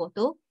see in this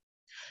photo.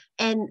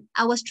 And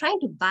I was trying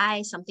to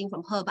buy something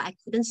from her, but I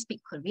couldn't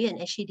speak Korean,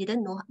 and she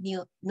didn't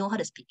know how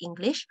to speak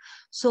English.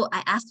 So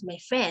I asked my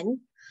friend,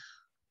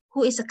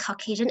 who is a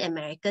Caucasian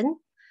American,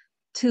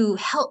 to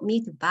help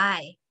me to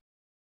buy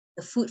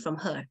the food from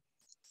her.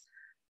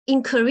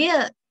 In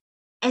Korea,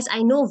 as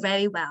I know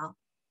very well,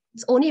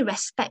 it's only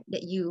respect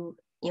that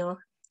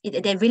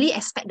they really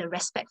expect the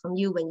respect from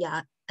you when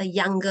you're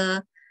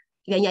younger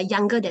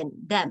than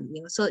them.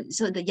 So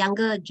the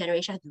younger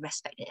generation have to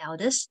respect the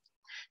elders.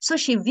 So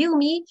she viewed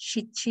me,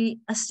 she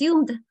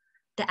assumed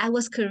that I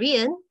was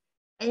Korean,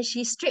 and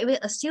she straightaway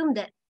assumed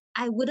that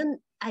I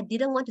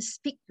didn't want to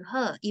speak to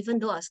her, even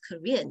though I was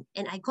Korean.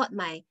 And I got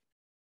my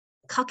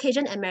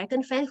Caucasian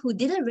American friend who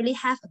didn't really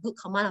have a good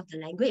command of the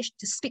language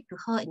to speak to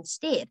her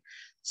instead.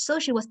 So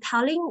she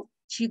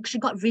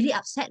got really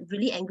upset,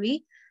 really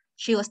angry.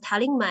 She was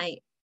telling my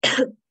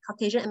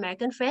Caucasian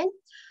American friend,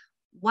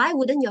 why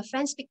wouldn't your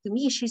friend speak to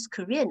me? She's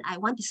Korean. I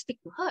want to speak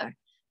to her.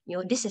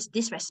 This is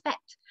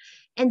disrespect.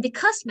 And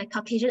because my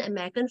Caucasian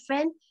American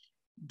friend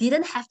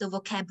didn't have the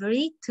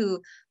vocabulary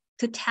to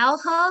tell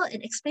her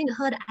and explain to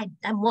her that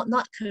I'm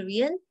not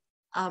Korean,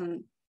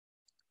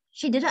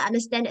 she didn't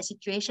understand that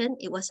situation.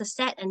 It was a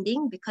sad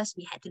ending because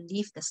we had to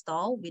leave the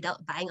store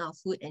without buying our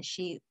food, and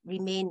she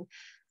remained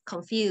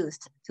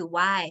confused to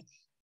why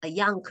a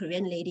young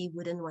Korean lady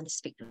wouldn't want to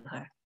speak to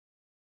her.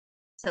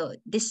 So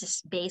this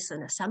is based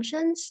on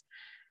assumptions.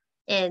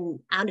 And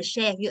I want to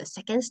share with you a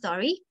second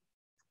story.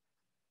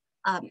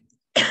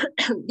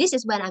 This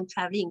is when I'm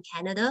traveling in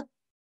Canada.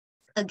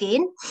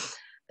 Again,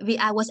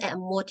 I was at a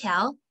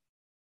motel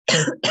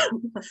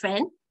with a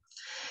friend.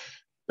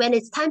 When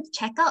it's time to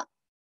check out,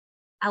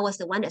 I was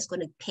the one that's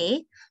going to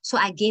pay. So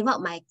I gave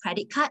out my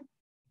credit card.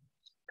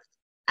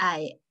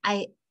 I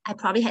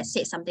probably had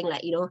said something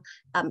like,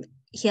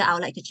 here, I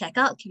would like to check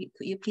out. Could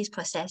you please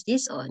process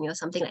this, or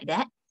something like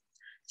that.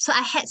 So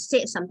I had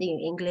said something in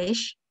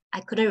English.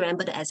 I couldn't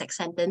remember the exact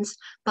sentence,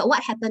 but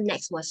what happened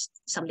next was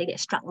something that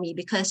struck me,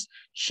 because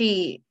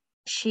she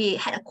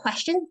had a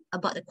question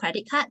about the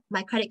credit card.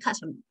 My credit card's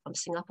from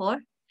Singapore,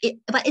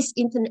 but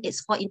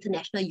it's for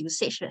international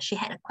usage. She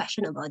had a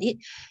question about it,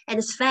 and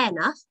it's fair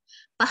enough.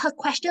 But her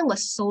question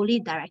was solely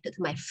directed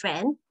to my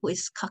friend, who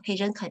is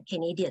Caucasian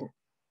Canadian.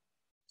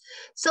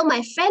 So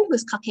my friend, who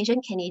is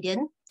Caucasian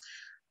Canadian,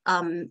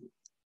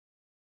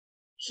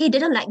 he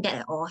didn't like that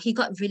at all. He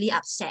got really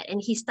upset,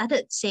 and he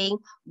started saying,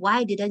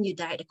 why didn't you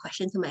direct the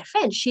question to my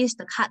friend? She's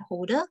the card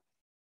holder.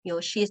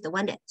 She's the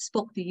one that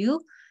spoke to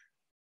you.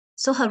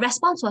 So her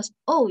response was,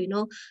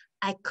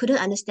 I couldn't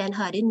understand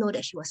her. I didn't know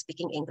that she was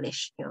speaking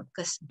English,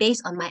 because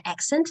based on my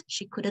accent,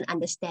 she couldn't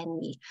understand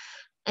me.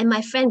 And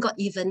my friend got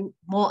even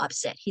more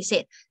upset. He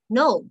said,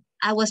 no,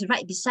 I was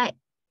right beside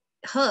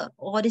her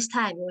all this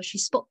time. She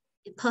spoke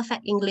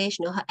perfect English.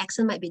 Her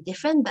accent might be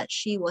different, but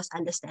she was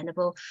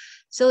understandable.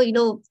 So,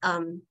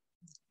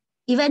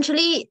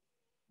 eventually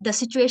the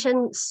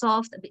situation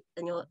solved a bit,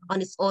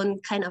 on its own,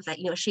 kind of like,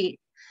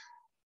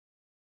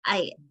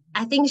 I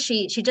think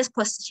she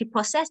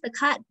processed the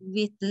card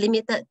with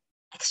limited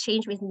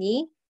exchange with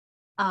me.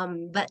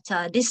 But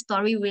this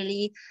story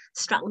really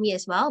struck me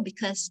as well,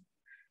 because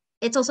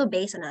it's also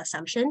based on an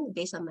assumption,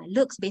 based on my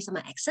looks, based on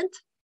my accent.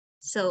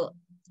 So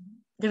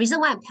the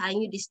reason why I'm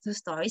telling you these two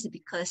stories is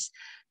because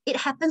it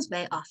happens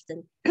very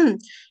often.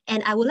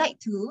 And I would like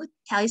to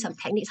tell you some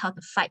techniques how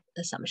to fight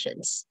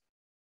assumptions.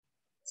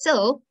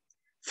 So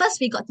first,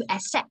 we got to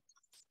accept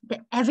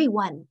that every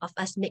one of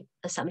us make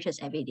assumptions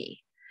every day.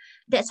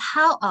 That's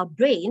how our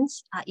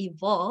brains are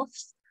evolved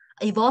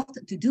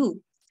to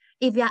do.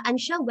 If we are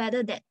unsure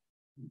whether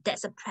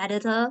that's a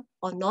predator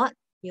or not,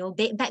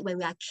 back when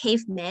we are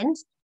caveman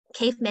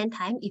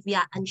time, if we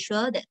are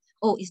unsure that,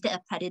 is that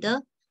a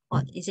predator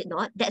or is it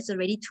not, that's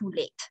already too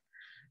late.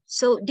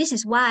 So this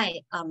is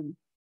why,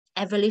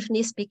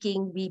 evolutionarily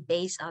speaking, we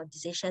base our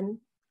decision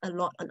a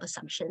lot on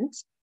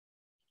assumptions.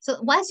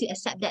 So once you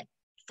accept that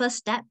first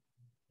step,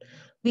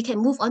 we can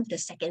move on to the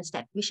second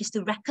step, which is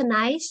to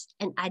recognize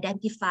and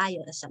identify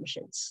your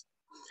assumptions.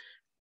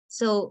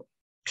 So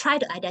try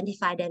to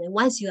identify them. And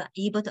once you are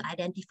able to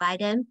identify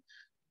them,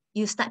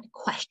 you start to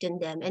question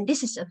them. And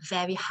this is a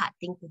very hard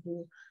thing to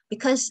do,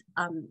 because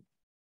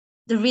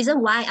the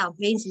reason why our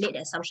brains made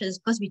the assumption is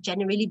because we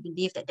generally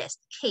believe that that's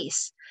the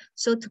case.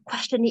 So to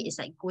question it is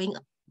like going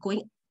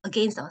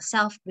against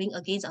ourselves, going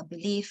against our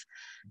belief.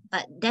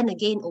 But then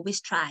again, always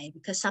try,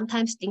 because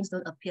sometimes things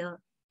don't appear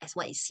as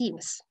what it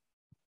seems.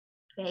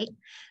 Right?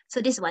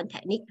 So this is one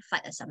technique,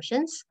 fight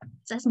assumptions.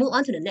 So let's move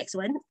on to the next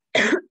one.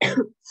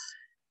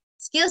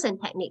 Skills and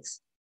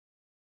techniques.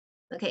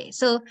 Okay,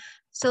 so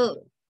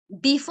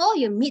before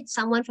you meet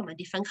someone from a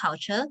different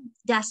culture,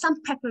 there are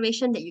some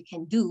preparation that you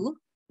can do,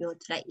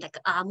 like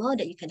armor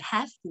that you can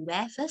have to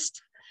wear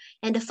first.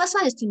 And the first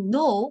one is to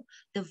know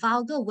the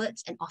vulgar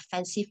words and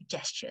offensive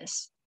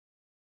gestures.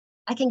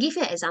 I can give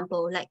you an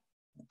example, like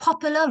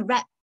popular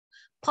rap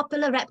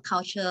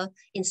culture,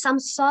 in some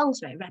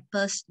songs, right,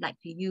 rappers like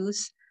to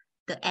use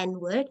the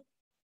N-word.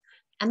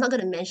 I'm not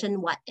going to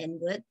mention what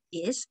N-word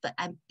is, but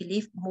I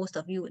believe most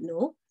of you would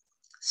know.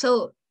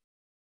 So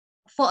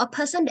for a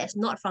person that's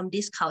not from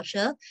this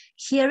culture,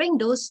 hearing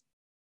those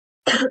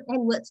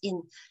N-words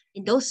in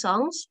those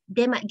songs,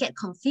 they might get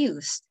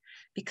confused,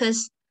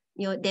 because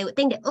they would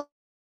think that, oh,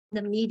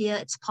 the media,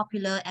 it's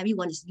popular,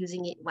 everyone is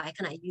using it, why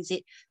can't I use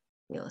it?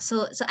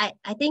 So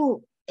I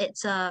think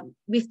it's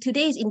with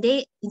in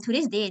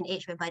today's day and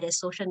age, whereby there's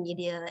social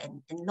media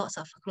and lots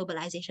of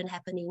globalization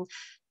happening,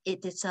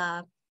 it's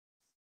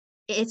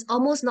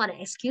almost not an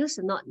excuse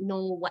to not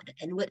know what the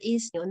N-word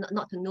is,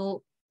 not to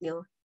know,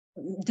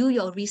 do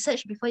your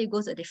research before you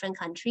go to a different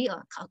country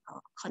or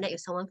connect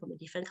with someone from a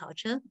different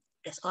culture.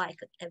 That's all I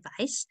could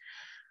advise.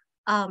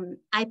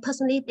 I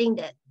personally think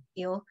that,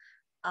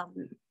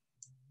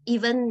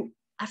 even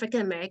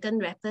African-American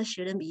rappers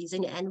shouldn't be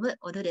using the N-word,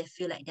 although they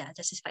feel like they are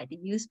justified to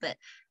use, but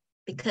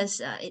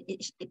because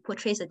it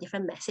portrays a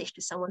different message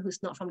to someone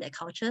who's not from their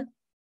culture.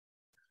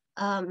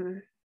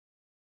 And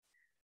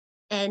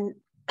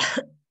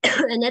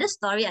another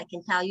story I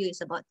can tell you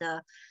is about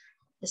the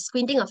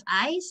squinting of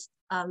eyes.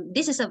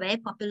 This is a very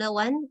popular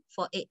one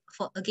for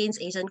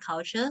against Asian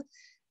culture.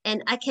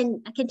 And I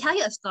can tell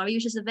you a story,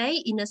 which is a very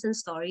innocent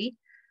story.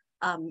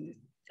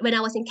 When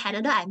I was in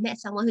Canada, I met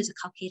someone who's a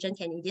Caucasian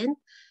Canadian,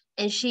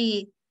 and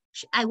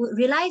I would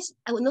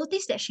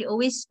notice that she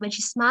always, when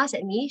she smiles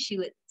at me, she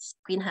would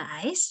squint her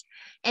eyes,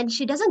 and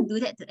she doesn't do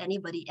that to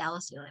anybody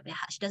else.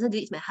 She doesn't do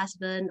it to my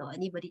husband or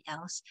anybody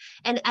else.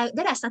 And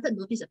then I started to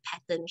notice a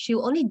pattern. She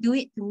will only do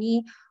it to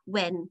me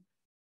when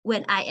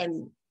I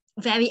am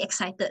very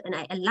excited and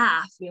I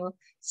laugh,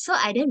 So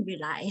I then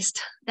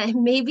realized that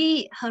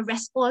maybe her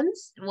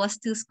response was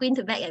to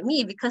squint back at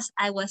me because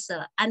I was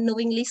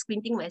unknowingly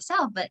squinting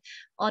myself. But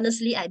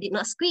honestly, I did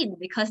not squint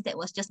because that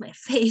was just my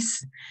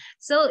face.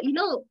 So,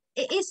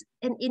 it is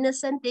an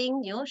innocent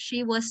thing,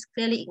 she was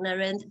clearly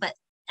ignorant, but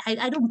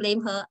I don't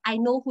blame her. I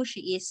know who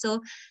she is.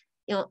 So,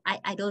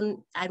 I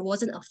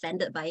wasn't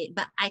offended by it,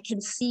 but I can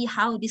see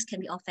how this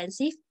can be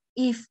offensive.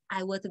 If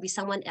I were to be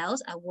someone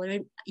else,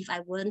 if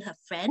I weren't her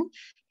friend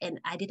and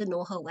I didn't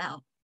know her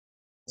well.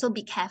 So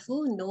be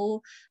careful,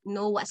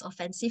 know what's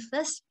offensive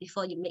first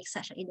before you make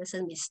such an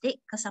innocent mistake,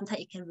 because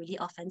sometimes it can really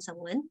offend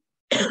someone.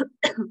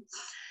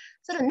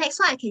 So the next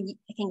one I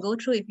can go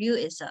through with you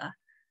is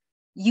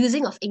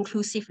using of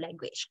inclusive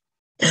language.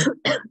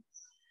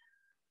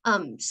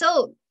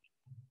 So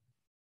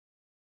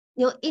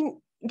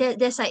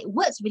there's like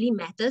words really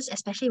matters,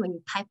 especially when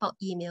you type out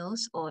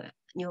emails or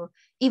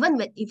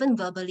even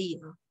verbally,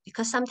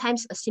 because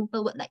sometimes a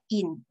simple word like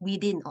in,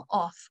 within, or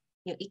off,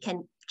 it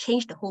can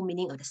change the whole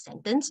meaning of the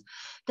sentence.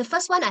 The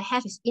first one I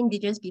have is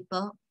Indigenous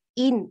people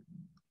in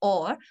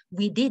or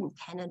within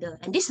Canada,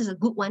 and this is a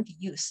good one to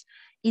use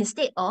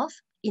instead of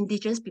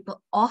Indigenous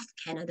people of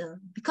Canada,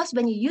 because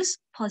when you use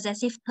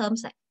possessive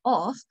terms like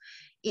of,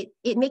 it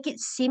make it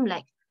seem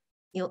like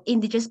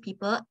Indigenous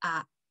people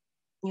are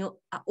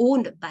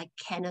owned by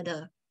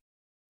Canada.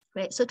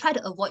 Right? So try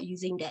to avoid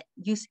using that.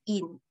 Use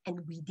in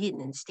and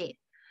within instead.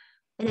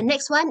 And the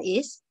next one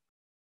is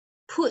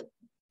put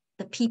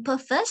the people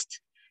first,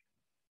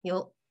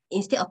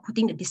 instead of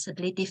putting the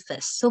disability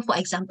first. So for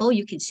example,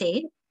 you can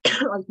say,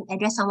 or you can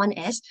address someone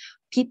as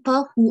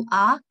people who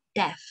are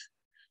deaf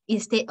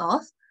instead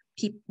of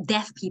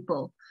deaf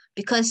people.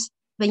 Because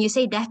when you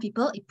say deaf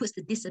people, it puts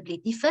the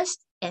disability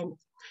first, and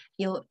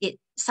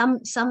some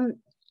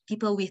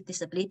people with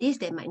disabilities,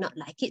 they might not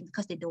like it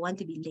because they don't want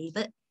to be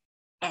labeled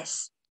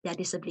as their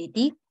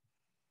disability.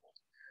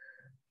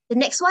 The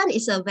next one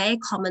is a very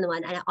common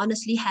one, and I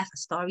honestly have a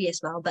story as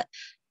well, but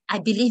I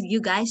believe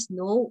you guys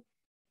know,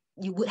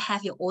 you would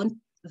have your own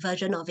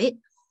version of it.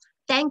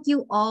 Thank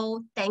you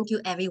all, thank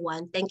you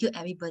everyone, thank you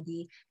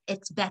everybody.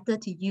 It's better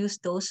to use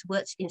those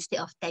words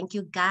instead of thank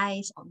you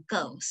guys or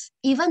girls,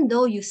 even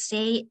though you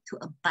say it to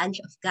a bunch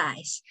of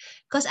guys.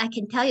 Because I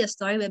can tell you a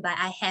story whereby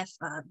I have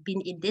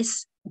been in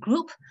this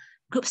group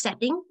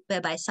setting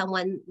whereby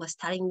someone was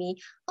telling me,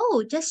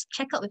 oh, just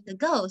check out with the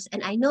girls.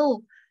 And I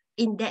know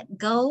in that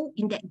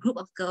group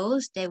of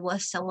girls, there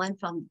was someone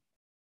from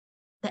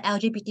the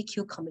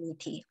LGBTQ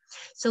community.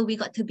 So we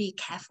got to be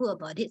careful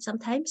about it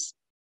sometimes.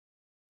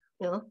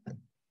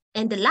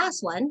 And the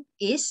last one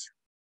is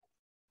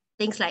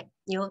things like,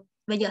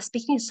 when you're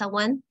speaking to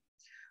someone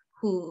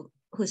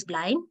who's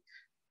blind,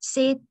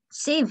 say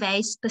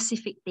very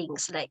specific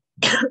things like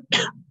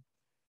the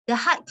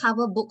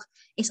hardcover book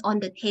is on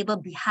the table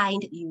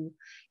behind you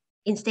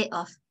instead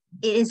of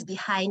it is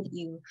behind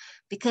you,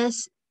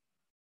 because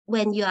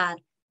when you are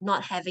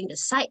not having the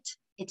sight,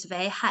 it's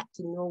very hard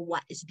to know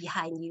what is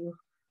behind you.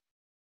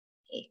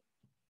 Okay.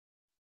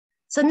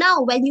 So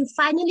now when you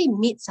finally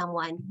meet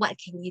someone, what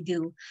can you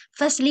do?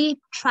 Firstly,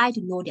 try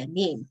to know their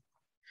name.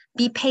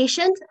 Be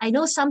patient. I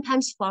know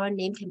sometimes foreign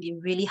name can be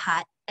really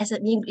hard. As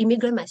an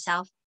immigrant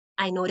myself,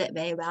 I know that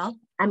very well.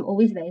 I'm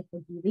always very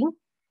forgiving.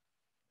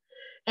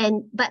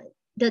 But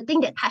the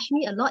thing that touched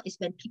me a lot is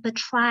when people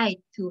try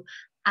to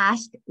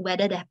ask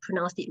whether they have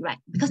pronounced it right,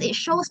 because it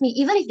shows me,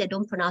 even if they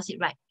don't pronounce it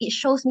right, it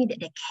shows me that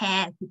they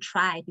care to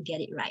try to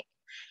get it right.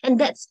 And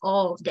that's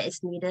all that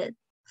is needed.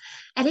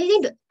 And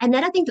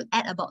another thing to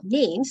add about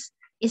names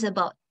is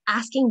about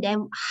asking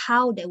them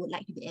how they would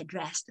like to be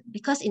addressed.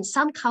 Because in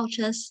some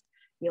cultures,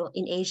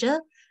 in Asia,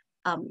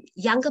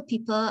 younger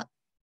people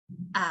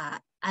are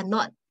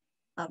not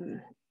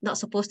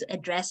supposed to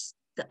address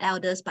the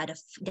elders by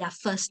their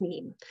first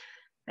name,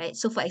 right?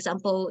 So for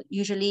example,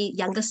 usually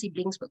younger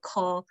siblings would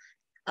call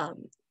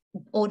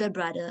older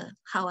brother,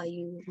 how are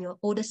you?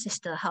 Older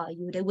sister, how are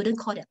you? They wouldn't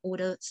call their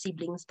older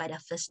siblings by their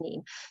first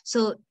name.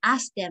 So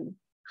ask them,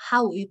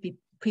 how would you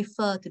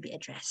prefer to be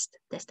addressed?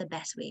 That's the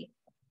best way.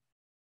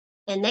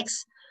 And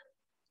next,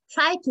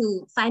 try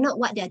to find out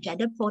what their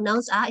gender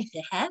pronouns are if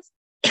they have,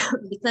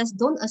 because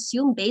don't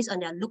assume based on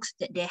their looks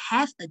that they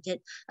have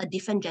a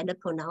different gender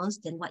pronouns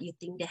than what you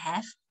think they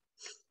have.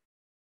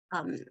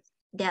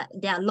 There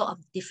are a lot of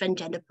different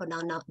gender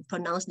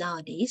pronouns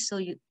nowadays. So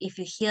if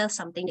you hear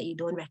something that you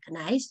don't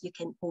recognize, you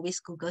can always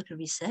Google to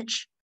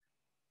research.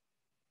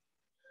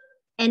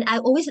 And I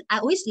always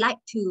like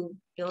to,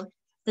 the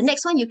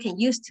next one you can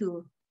use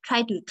to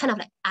try to kind of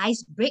like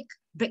break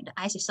the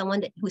ice with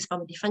someone who's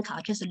from a different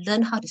culture, to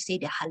learn how to say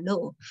their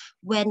hello.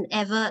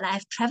 Whenever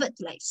I've traveled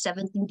to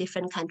 17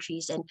 different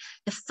countries, and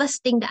the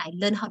first thing that I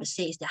learned how to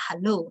say is their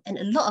hello, and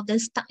a lot of them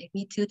stuck with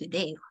me till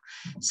today.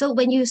 So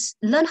when you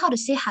learn how to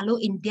say hello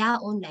in their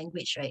own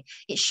language, right,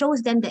 it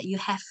shows them that you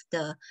have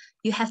the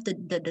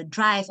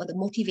drive or the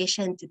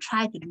motivation to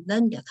try to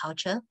learn their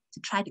culture, to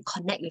try to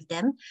connect with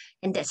them,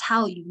 and that's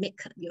how you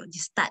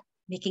start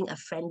making a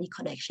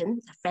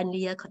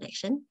friendlier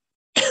connection.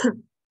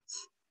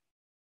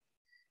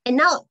 And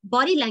now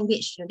body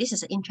language, this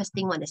is an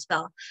interesting one as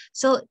well.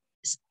 So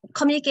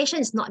communication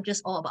is not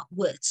just all about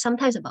words,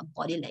 sometimes about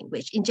body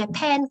language. In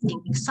Japan,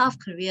 in South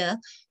Korea,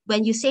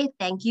 when you say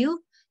thank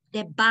you,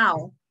 they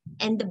bow.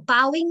 And the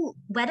bowing,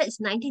 whether it's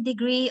 90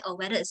 degree or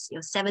whether it's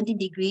 70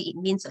 degree, it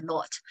means a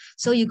lot.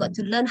 So you got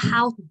to learn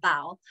how to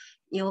bow,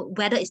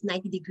 whether it's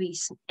 90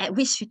 degrees, at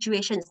which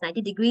situation is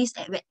 90 degrees,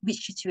 at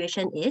which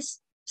situation is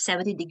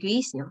 70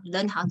 degrees,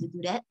 learn how to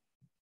do that.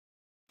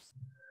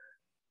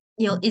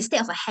 Instead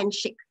of a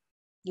handshake,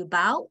 you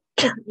bow.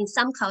 In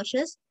some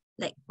cultures,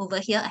 like over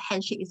here, a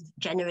handshake is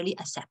generally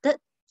accepted.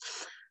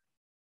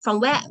 From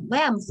where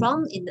I'm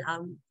from, in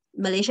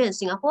Malaysia and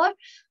Singapore,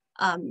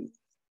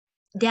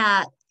 there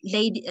are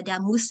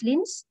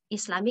Muslims,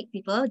 Islamic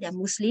people, they're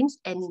Muslims,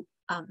 and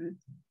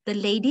the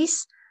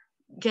ladies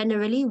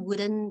generally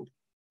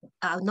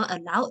are not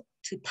allowed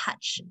to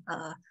touch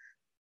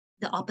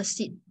the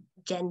opposite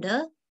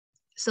gender.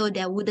 So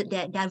their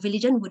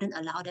religion wouldn't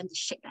allow them to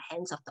shake the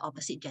hands of the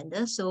opposite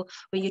gender. So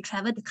when you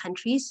travel to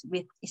countries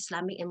with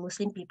Islamic and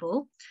Muslim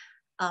people,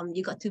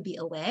 you got to be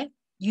aware.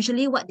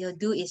 Usually what they'll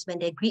do is when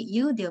they greet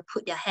you, they'll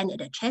put their hand at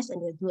their chest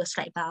and they'll do a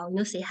slight bow,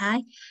 say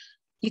hi.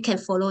 You can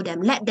follow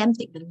them, let them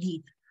take the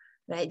lead,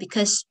 right?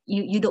 Because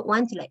you don't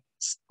want to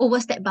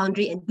overstep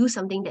boundary and do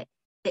something that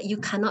you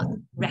cannot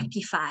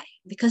rectify.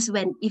 Because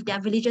if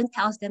their religion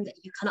tells them that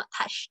you cannot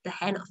touch the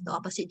hand of the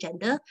opposite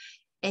gender,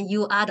 and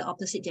you are the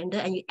opposite gender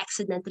and you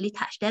accidentally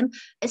touch them,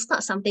 it's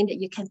not something that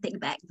you can take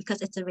back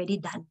because it's already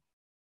done.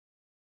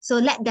 So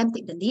let them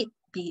take the lead,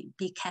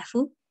 be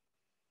careful.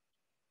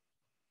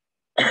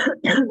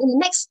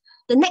 The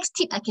next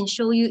tip I can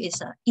show you is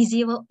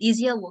easier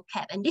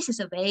vocab. And this is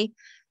a very,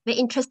 very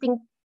interesting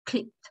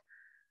clip.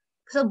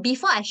 So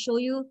before I show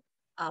you,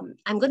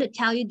 I'm going to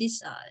tell you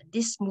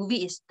this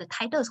movie the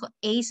title is called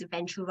Ace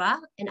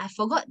Ventura. And I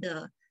forgot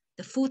the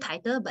full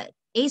title, but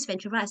Ace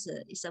Ventura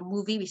is a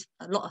movie with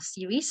a lot of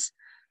series,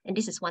 and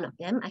this is one of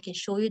them. I can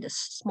show you the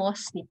small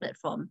snippet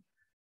from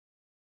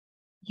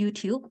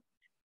YouTube.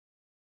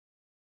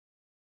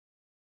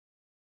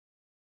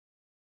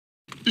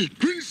 Hey,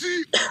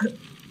 Quincy!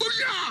 Oh,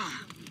 yeah!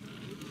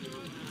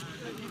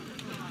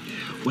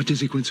 What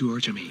does Iquinsu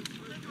Orcha mean?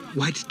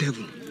 White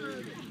devil.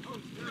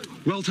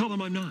 Well, tell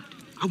them I'm not.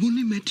 I've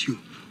only met you.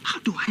 How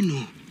do I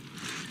know?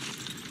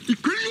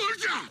 Iquinsu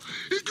Orcha!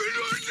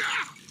 Iquinsu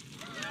Orcha!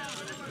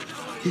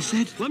 He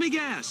said... Let me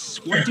guess.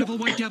 White devil,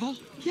 white devil?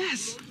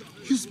 Yes.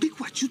 You speak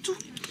what you do.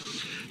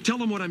 Tell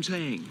them what I'm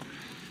saying.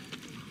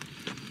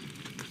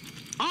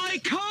 I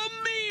come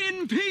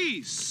in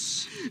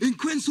peace. In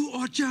Quinsu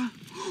Orcha,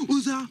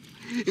 Uza,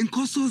 in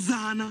Koso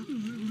Zana.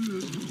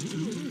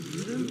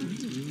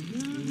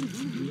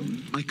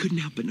 I couldn't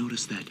help but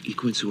notice that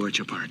Iquinsu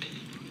Orcha part.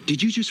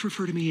 Did you just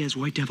refer to me as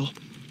White Devil?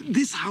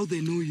 This how they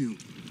know you.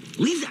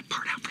 Leave that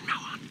part out from now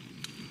on.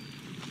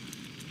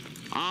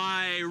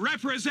 I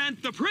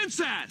represent the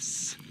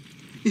princess.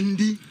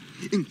 Hindi,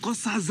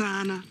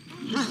 inkosazana.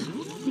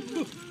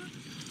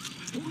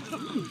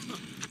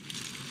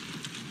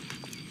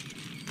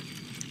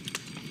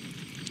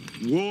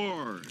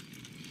 War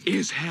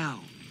is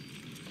hell.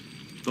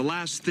 The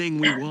last thing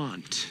we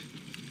want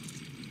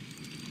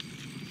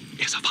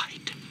is a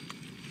fight.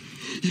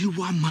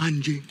 Ilwa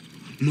manje,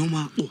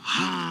 noma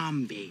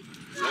uhambe.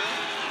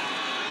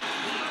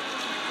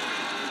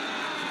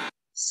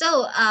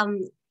 So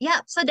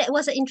yeah, so that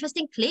was an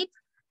interesting clip,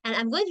 and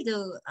I'm going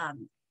to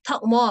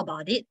talk more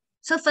about it.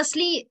 So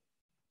firstly,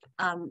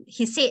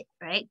 he said,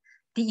 right,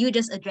 did you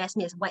just address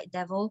me as white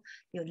devil?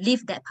 You know,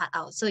 leave that part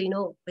out. So, you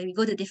know, when we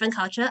go to different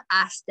culture,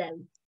 ask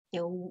them,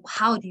 you know,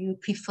 how do you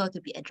prefer to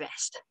be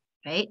addressed,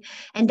 right?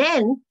 And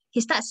then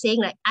he starts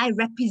saying like, I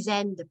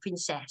represent the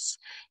princess.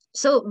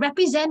 So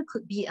represent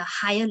could be a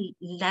higher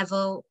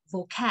level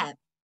vocab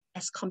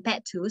as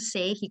compared to,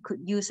 say, he could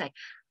use like,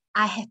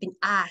 I have been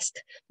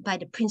asked by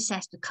the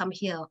princess to come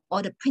here,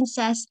 or the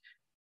princess,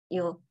 you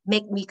know,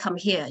 make me come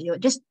here. You know,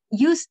 just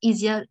use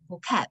easier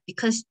vocab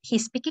because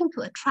he's speaking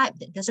to a tribe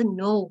that doesn't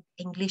know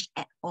English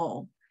at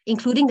all,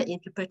 including the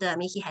interpreter. I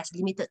mean, he has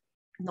limited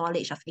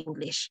knowledge of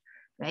English,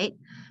 right?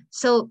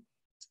 So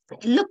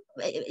look,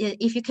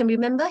 if you can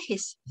remember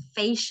his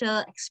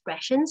facial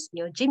expressions,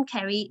 you know, Jim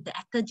Carrey, the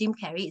actor Jim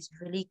Carrey is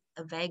really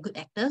a very good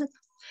actor.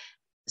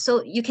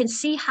 So you can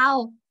see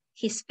how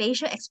his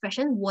facial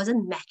expression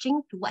wasn't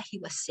matching to what he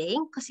was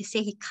saying, because he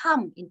said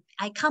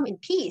I come in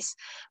peace,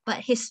 but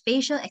his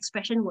facial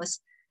expression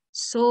was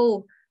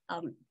so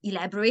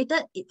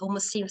elaborated, it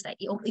almost seems like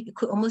it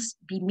could almost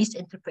be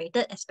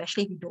misinterpreted,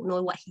 especially if you don't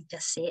know what he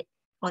just said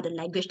or the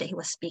language that he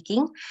was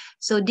speaking.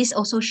 So this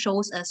also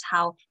shows us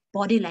how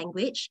body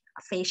language,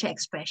 facial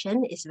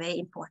expression is very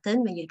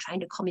important when you're trying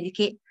to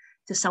communicate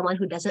to someone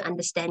who doesn't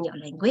understand your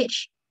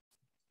language,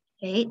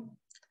 right?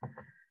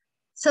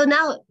 So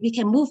now we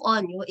can move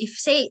on. You know, if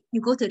say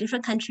you go to a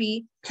different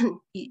country,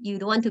 you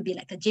don't want to be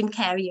like a Jim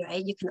Carrey,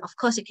 right? You can, of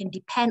course, you can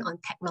depend on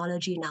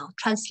technology now,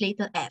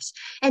 translator apps.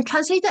 And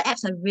translator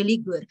apps are really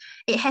good.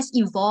 It has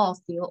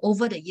evolved, you know,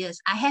 over the years.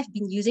 I have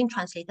been using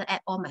translator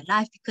app all my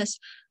life because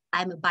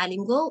I'm a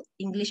bilingual,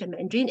 English and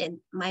Mandarin, and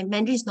my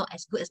Mandarin is not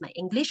as good as my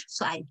English.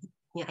 So I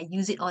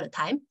use it all the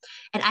time.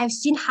 And I've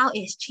seen how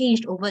it has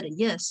changed over the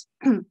years.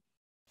 But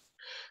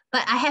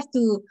I have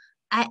to,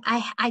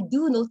 I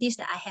do notice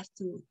that I have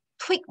to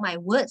tweak my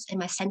words and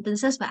my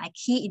sentences when I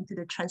key into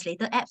the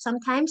translator app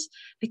sometimes,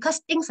 because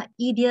things like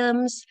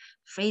idioms,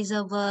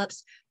 phrasal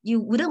verbs,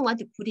 you wouldn't want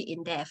to put it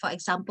in there. For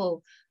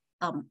example,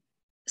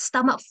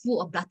 stomach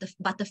full of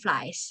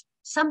butterflies.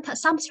 Some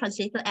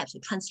translator apps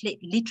will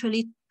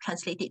literally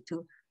translate it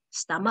to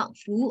stomach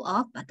full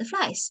of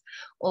butterflies,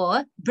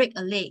 or break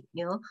a leg,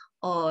 you know,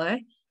 or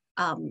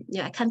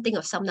I can't think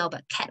of some now,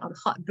 but cat on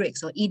hot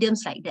bricks or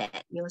idioms like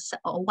that, you know,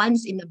 or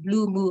once in a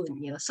blue moon,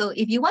 you know. So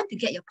if you want to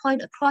get your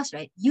point across,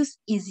 right, use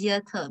easier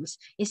terms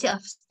instead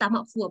of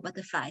stomach full of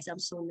butterflies. I'm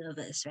so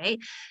nervous, right?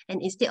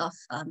 And instead of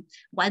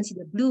once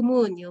in a blue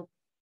moon, you know,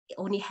 it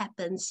only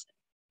happens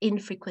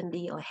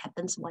infrequently or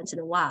happens once in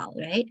a while,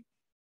 right?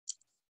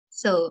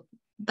 So,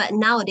 but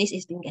nowadays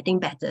it's been getting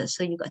better.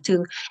 So you got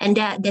to, and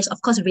there's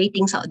of course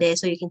ratings out there,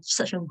 so you can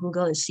search on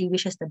Google and see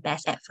which is the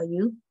best app for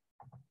you.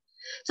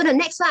 So the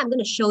next one, I'm going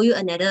to show you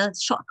another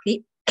short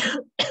clip.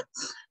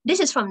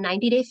 This is from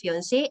 90 Day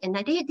Fiancé, and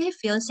 90 Day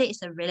Fiancé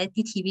is a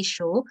reality TV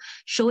show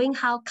showing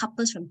how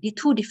couples from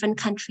two different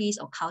countries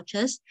or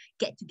cultures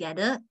get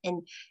together,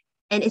 and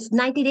it's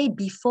 90 days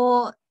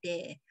before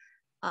the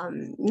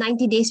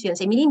 90 Days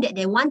Fiancé, meaning that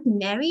they want to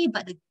marry,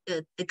 but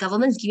the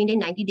government's giving them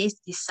 90 days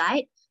to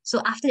decide. So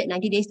after that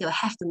 90 days, they'll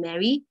have to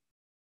marry.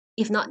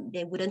 If not,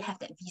 they wouldn't have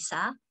that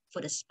visa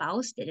for the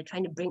spouse that they're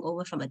trying to bring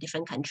over from a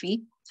different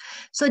country.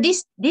 So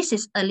this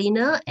is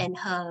Alina and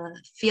her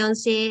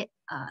fiance,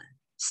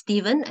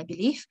 Steven, I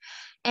believe.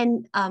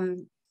 And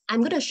I'm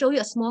going to show you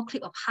a small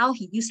clip of how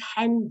he used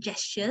hand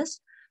gestures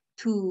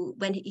to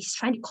when he's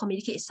trying to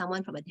communicate with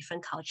someone from a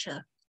different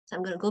culture. So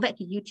I'm going to go back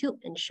to YouTube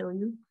and show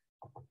you.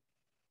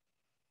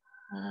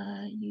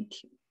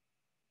 YouTube.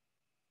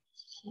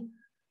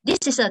 This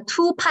is a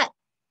two-part.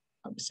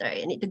 I'm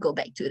sorry, I need to go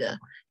back to the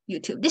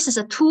YouTube. This is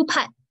a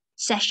two-part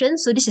session.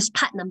 So this is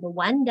part number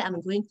one that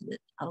I'm going to,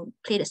 I'll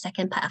play the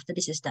second part after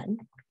this is done.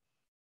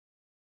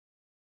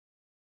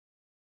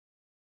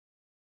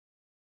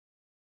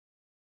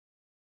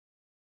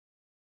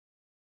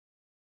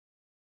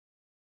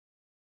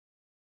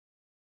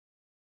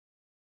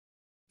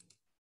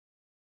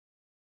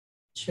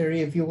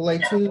 Sherry, if you would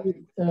like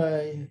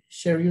to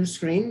share your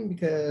screen,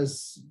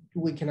 because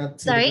we cannot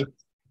see. Sorry?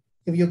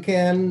 If you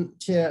can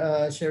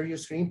share your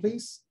screen,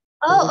 please.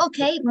 Oh,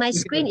 okay. My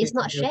screen is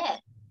not shared.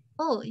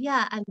 Oh,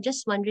 yeah. I'm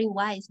just wondering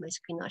why is my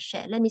screen not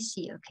shared. Let me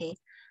see. Okay.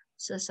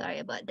 So sorry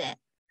about that.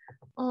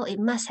 Oh, it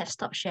must have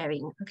stopped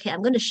sharing. Okay,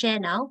 I'm going to share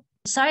now.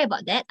 Sorry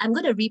about that. I'm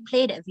going to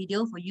replay that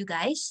video for you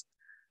guys.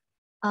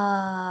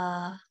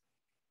 I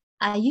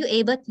Are you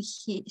able to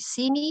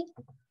see me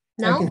I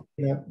now? can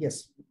see that,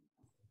 yes.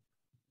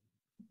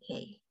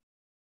 Okay.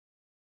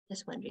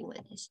 Just wondering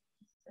what this is.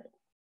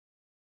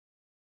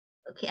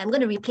 Okay, I'm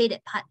going to replay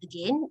that part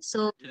again.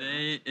 So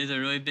today is a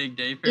really big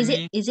day for is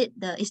me. is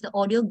the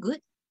audio good?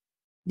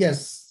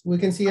 Yes, we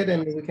can see it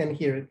and we can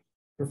hear it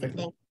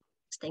perfectly.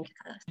 Thank you,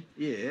 Carlos.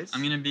 Yes.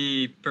 I'm gonna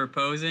be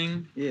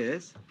proposing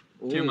Yes.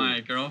 to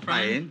my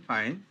girlfriend.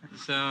 Fine.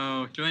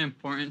 So it's really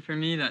important for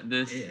me that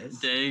this Yes.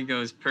 day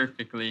goes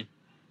perfectly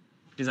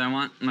because I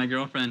want my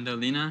girlfriend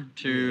Alina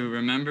to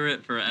remember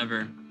it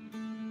forever.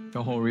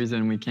 The whole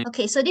reason we came.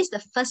 Okay, so this is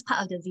the first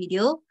part of the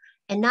video.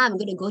 And now I'm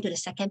going to go to the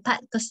second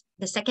part because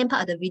the second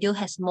part of the video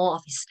has more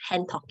of his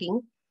hand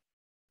talking.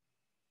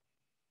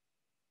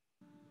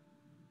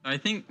 I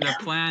think the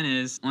plan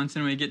is once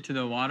when we get to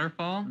the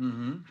waterfall,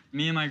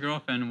 me and my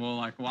girlfriend will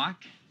like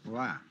walk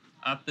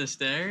up the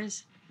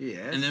stairs.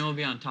 Yes. And then we'll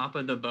be on top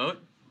of the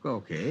boat.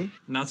 Okay.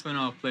 And that's when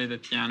I'll play the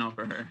piano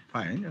for her.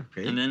 Fine.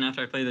 Okay. And then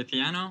after I play the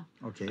piano,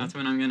 that's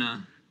when I'm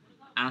gonna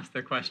ask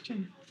the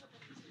question.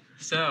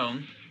 So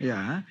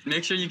Yeah.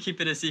 make sure you keep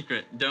it a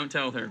secret. Don't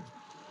tell her.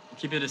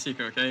 Keep it a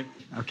secret, okay?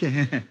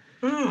 Okay.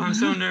 Ooh, I'm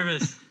so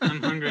nervous.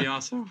 I'm hungry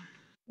also.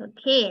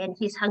 Okay, and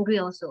he's hungry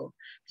also.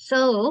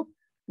 So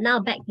now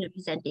back to the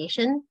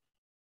presentation.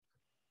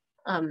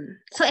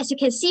 So as you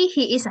can see,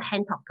 he is a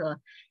hand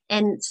talker.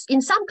 And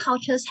in some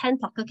cultures,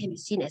 hand talker can be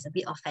seen as a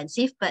bit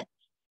offensive, but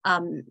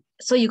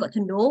so you got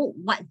to know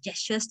what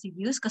gestures to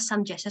use because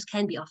some gestures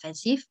can be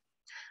offensive.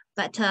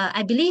 But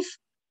I believe,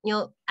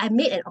 I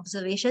made an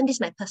observation. This is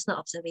my personal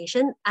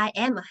observation. I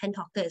am a hand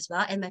talker as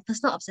well. And my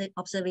personal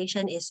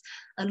observation is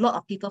a lot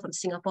of people from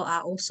Singapore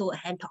are also a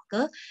hand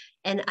talker.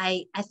 And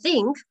I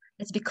think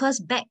it's because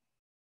back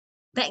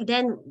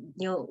then,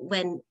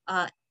 when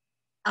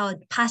our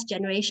past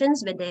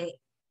generations, when they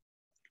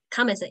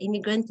come as an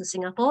immigrant to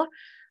Singapore,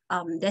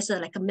 there's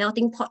like a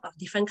melting pot of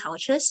different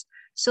cultures.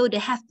 So they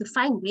have to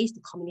find ways to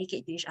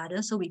communicate to each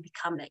other. So we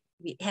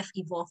have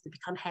evolved to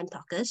become hand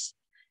talkers.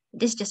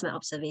 This is just my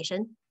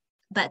observation.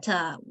 But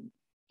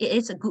it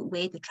is a good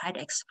way to try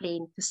to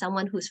explain to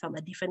someone who's from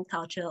a different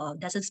culture or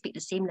doesn't speak the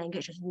same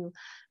language as you,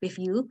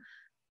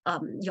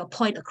 your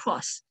point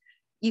across.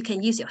 You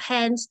can use your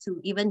hands to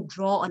even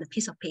draw on a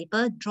piece of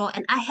paper,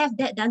 and I have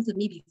that done to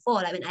me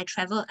before. Like when I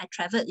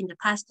traveled in the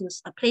past to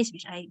a place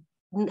which I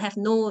didn't have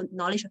no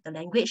knowledge of the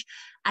language.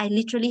 I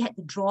literally had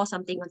to draw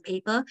something on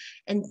paper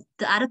and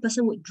the other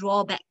person would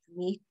draw back to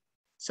me.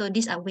 So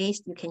these are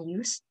ways you can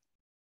use.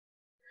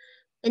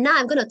 And now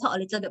I'm going to talk a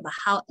little bit about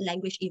how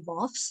language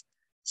evolves.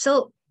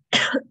 So,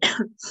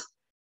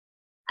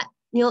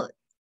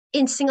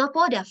 in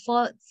Singapore, there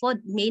are four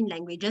main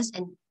languages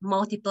and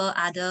multiple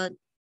other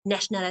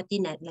nationality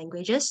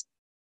languages.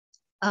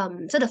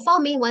 So the four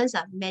main ones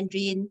are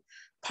Mandarin,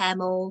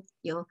 Tamil,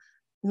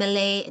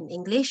 Malay, and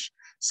English.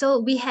 So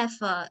we have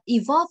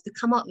evolved to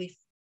come up with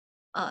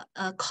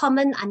a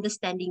common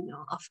understanding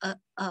of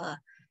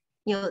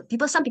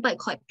some people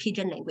call it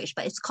pidgin language,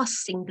 but it's called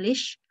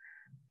Singlish.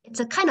 It's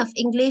a kind of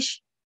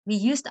English. We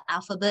use the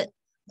alphabet,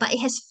 but it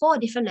has four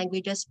different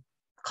languages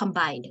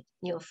combined.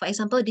 For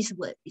example, this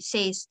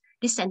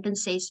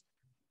sentence says,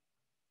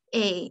 "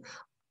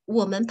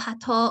我们拍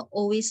拖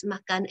always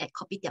makan at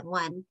Kopitiam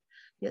One."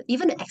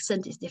 Even the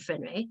accent is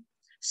different, right?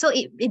 So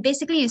it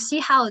basically, you see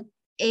how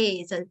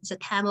it's a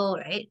Tamil,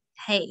 right?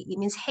 Hey, it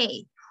means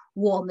hey.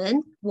 我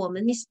们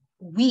is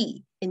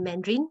we in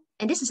Mandarin,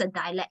 and this is a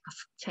dialect of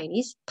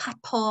Chinese. 拍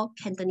拖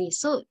Cantonese.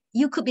 So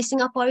you could be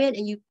Singaporean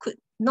and you could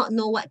not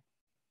know what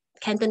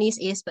Cantonese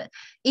is, but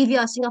if you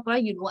are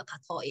Singaporean, you know what 拍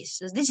拖 is.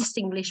 So this is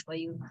English for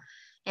you.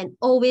 And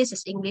always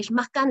is English.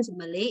 Makan is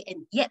Malay,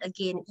 and yet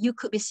again, you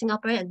could be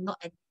Singaporean and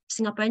not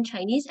Singaporean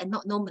Chinese and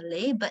not know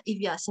Malay, but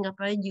if you are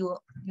Singaporean, you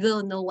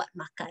will know what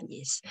makan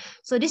is.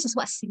 So this is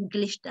what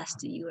Singlish does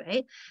to you,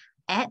 right?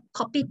 At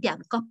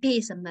Kopitiam, kopi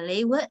is a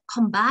Malay word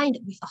combined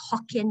with a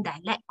Hokkien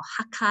dialect or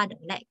Hakka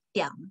dialect,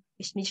 tiam,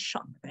 which means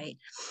shop, right?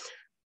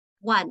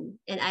 One,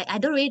 and I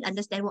don't really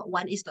understand what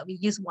one is, but we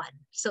use one.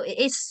 So it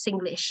is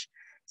Singlish.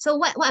 So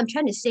what I'm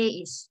trying to say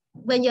is,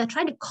 when you're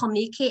trying to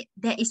communicate,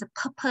 there is a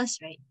purpose,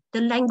 right?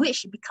 The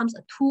language becomes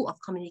a tool of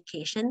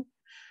communication.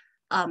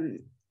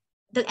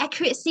 The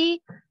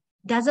accuracy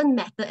doesn't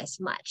matter as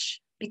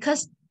much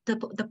because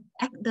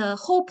the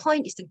whole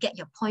point is to get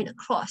your point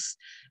across.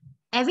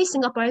 Every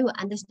Singaporean will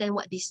understand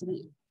what this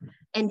means,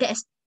 and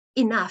that's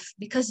enough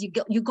because you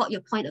got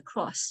your point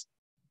across.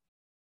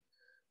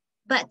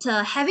 But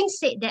having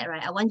said that,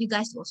 right, I want you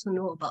guys to also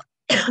know about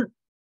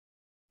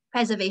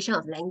preservation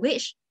of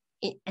language,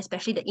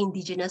 especially the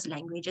indigenous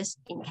languages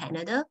in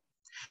Canada.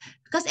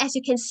 Because as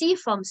you can see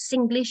from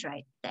Singlish,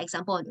 right, the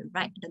example on the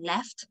right, the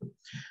left,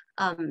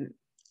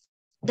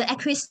 the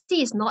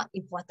accuracy is not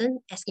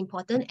as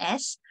important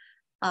as,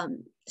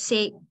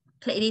 say,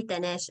 Platy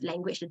Tenes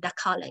language, the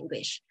Dakar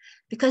language.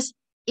 Because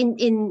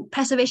in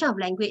preservation of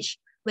language,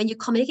 when you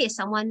communicate with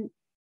someone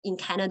in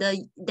Canada,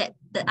 that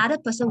the other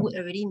person would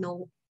already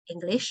know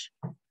English.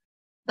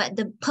 But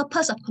the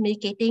purpose of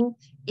communicating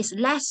is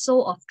less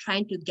so of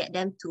trying to get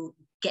them to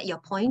get your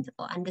point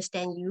or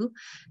understand you.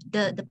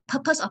 The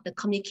purpose of the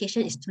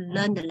communication is to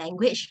learn the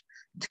language,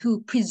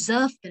 to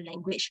preserve the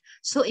language.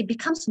 So it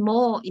becomes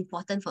more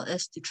important for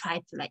us to try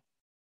to like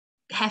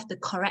have the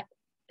correct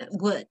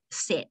word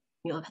said,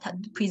 you know,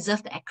 to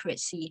preserve the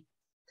accuracy.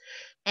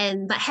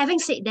 And but having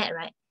said that,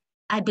 right,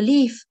 I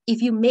believe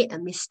if you made a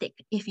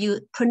mistake, if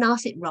you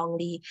pronounce it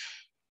wrongly,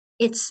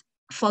 it's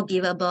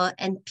forgivable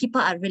and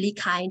people are really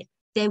kind.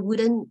 They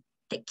wouldn't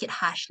take it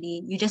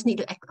harshly. You just need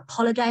to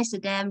apologize to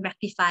them,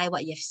 rectify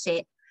what you've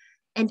said,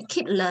 and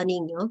keep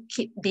learning, you know,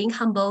 keep being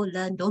humble,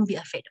 learn, don't be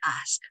afraid to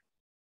ask.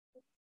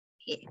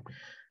 Okay.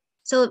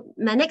 So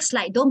my next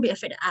slide, don't be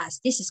afraid to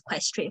ask. This is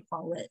quite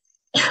straightforward.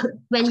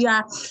 when you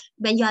are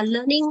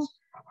learning,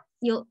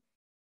 you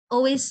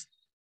always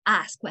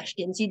ask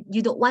questions.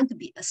 You don't want to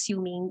be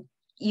assuming.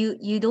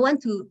 You don't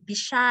want to be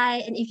shy.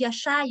 And if you're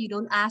shy, you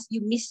don't ask,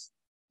 you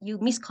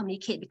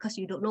miscommunicate because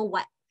you don't know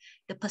what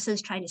the person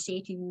is trying to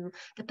say to you.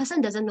 The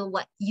person doesn't know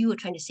what you are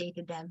trying to say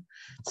to them.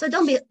 So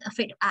don't be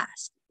afraid to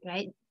ask,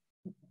 right?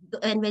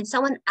 And when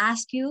someone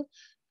asks you,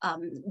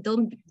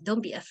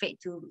 don't be afraid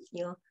to,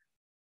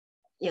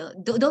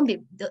 don't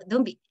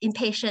be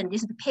impatient.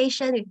 Just be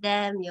patient with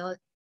them.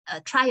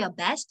 Try your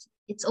best.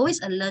 It's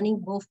always a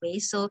learning both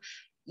ways. So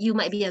you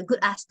might be a good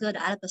asker,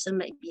 the other person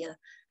might be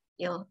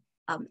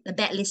a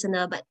bad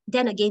listener. But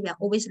then again, we are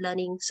always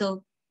learning.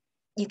 So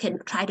you can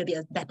try to be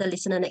a better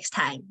listener next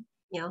time.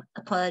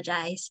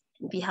 Apologize,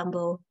 be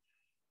humble.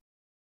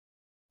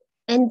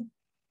 And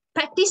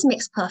practice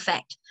makes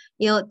perfect.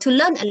 To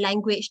learn a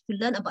language, to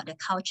learn about the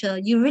culture,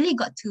 you really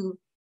got to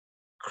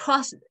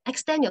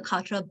extend your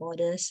cultural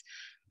borders.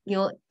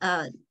 Do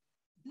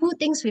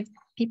things with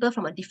people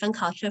from a different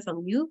culture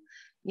from you.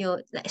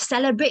 Like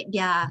celebrate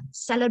their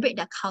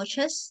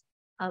cultures.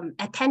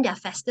 Attend their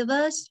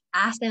festivals.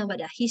 Ask them about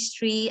their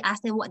history.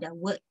 Ask them what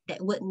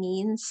that word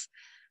means.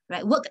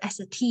 Right? Work as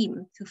a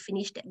team to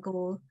finish that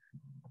goal.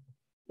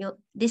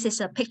 This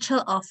is a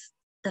picture of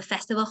the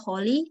festival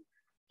Holi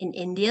in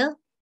India.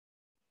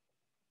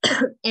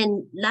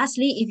 And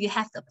lastly, if you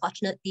have the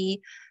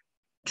opportunity,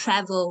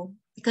 travel.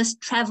 Because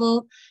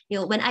travel,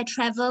 when I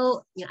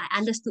travel, I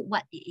understood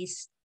what it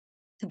is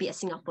to be a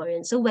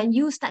Singaporean. So when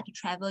you start to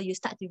travel, you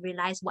start to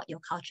realize what your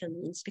culture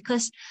means.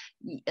 Because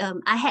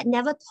I had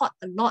never thought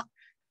a lot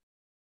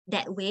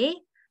that way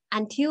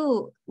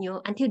until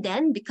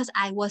then, because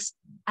I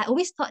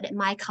always thought that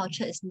my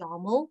culture is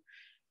normal,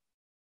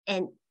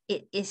 and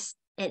it's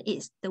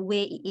the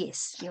way it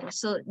is.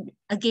 So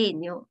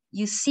again,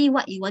 you see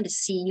what you want to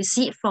see. You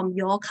see it from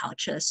your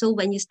culture. So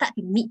when you start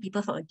to meet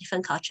people from a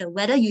different culture,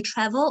 whether you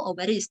travel or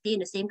whether you stay in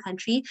the same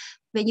country,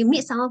 when you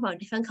meet someone from a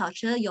different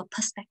culture, your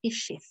perspective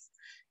shifts.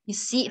 You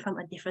see it from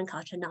a different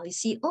culture now. You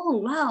see, oh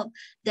wow,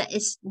 that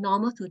is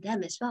normal to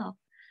them as well.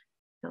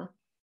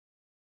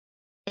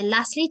 And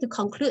lastly, to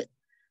conclude,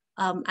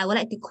 I would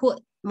like to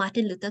quote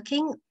Martin Luther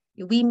King.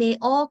 We may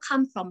all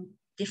come from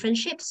different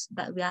ships,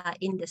 but we are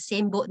in the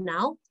same boat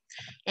now.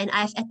 And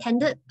I've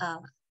attended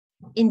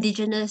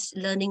Indigenous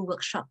learning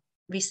workshop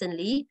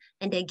recently,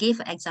 and they gave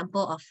an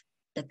example of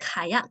the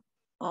kayak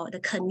or the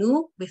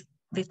canoe with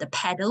the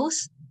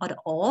paddles or the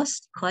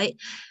oars,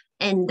 correct?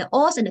 And the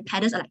oars and the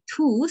paddles are like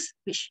tools,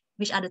 which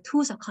are the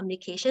tools of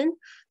communication.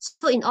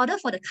 So in order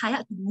for the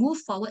kayak to move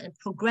forward and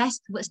progress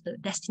towards the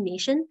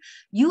destination,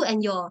 you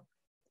and your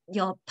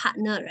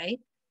partner, right,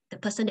 the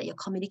person that you're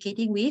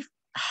communicating with,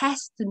 have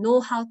to know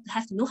how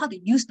to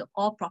use the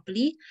oar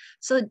properly.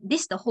 So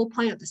this is the whole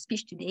point of the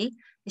speech today,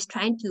 is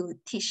trying to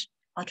teach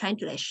or trying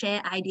to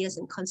share ideas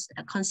and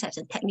concepts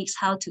and techniques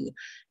how to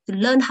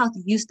learn how to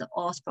use the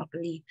oars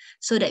properly,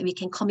 so that we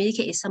can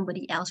communicate with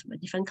somebody else from a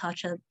different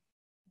culture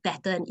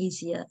better and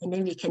easier, and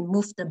then we can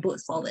move the boat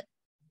forward.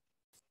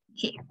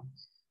 Okay,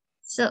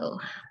 so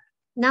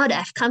now that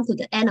I've come to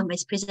the end of my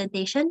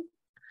presentation,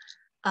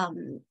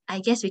 I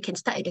guess we can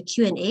start with the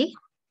Q&A.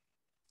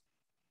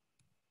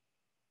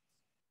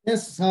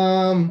 Yes,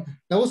 that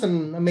was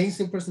an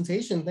amazing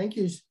presentation. Thank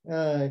you,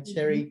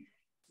 Cherry.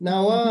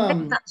 Now,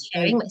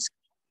 sharing my screen.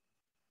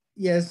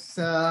 Yes,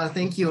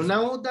 thank you.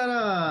 Now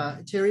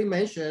that Cherry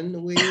mentioned,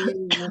 we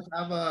will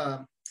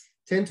have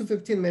 10 to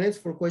 15 minutes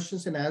for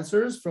questions and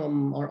answers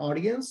from our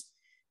audience.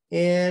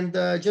 And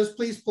just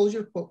please post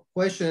your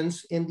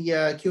questions in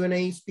the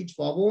Q&A speech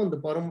bubble on the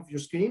bottom of your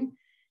screen,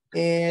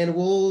 and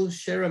we'll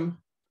share them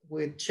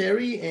with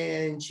Cherry,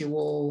 and she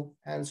will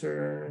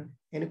answer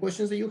any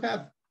questions that you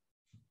have.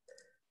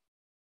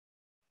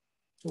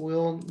 So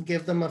we'll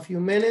give them a few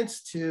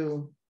minutes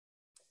to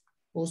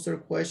post their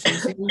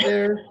questions in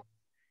there.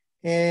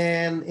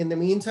 And in the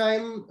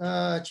meantime,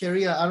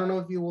 Cherry, I don't know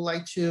if you would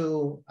like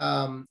to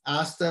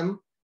ask them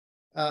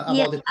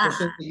about the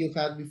questions that you've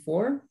had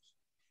before.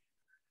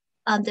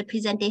 The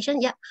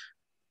presentation, yeah.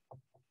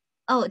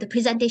 Oh, the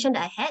presentation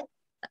that I had,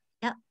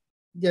 yeah.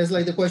 Yes,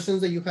 like the questions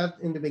that you had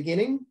in the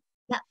beginning.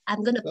 Yeah,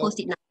 I'm gonna post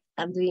it now.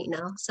 I'm doing it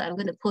now, so I'm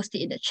gonna post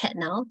it in the chat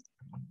now.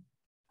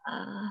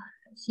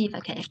 See if I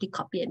can actually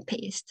copy and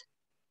paste.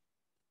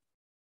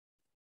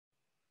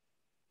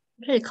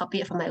 I'm trying to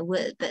copy it from my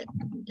Word, but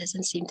it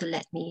doesn't seem to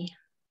let me.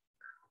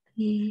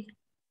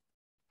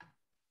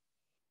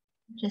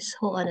 Just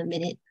hold on a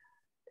minute.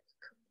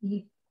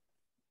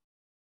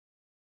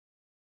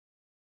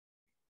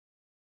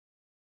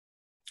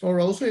 Or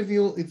also, if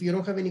you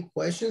don't have any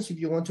questions, if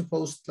you want to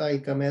post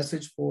like a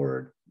message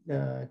for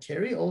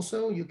Cherry,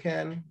 also you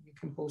can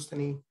post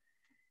any.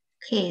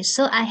 Okay,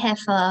 so I have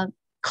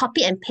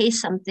copy and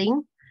paste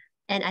something,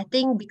 and I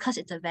think because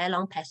it's a very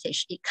long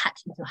passage, it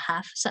cuts into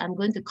half. So I'm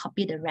going to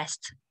copy the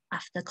rest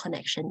after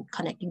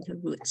connecting to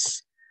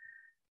roots.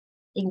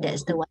 I think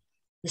that's the one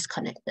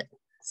disconnected.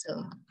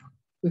 So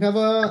we have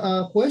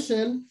a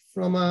question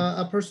from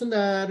a person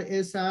that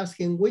is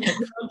asking, which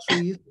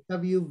countries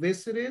have you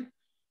visited?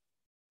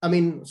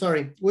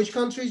 Which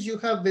countries you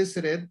have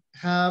visited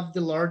have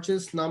the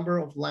largest number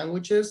of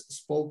languages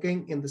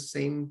spoken in the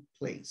same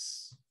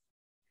place?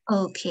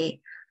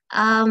 Okay.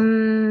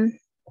 I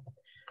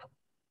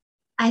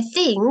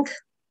think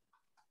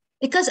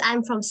because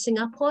I'm from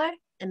Singapore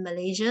and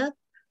Malaysia,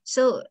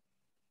 so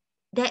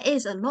there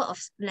is a lot of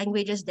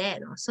languages there.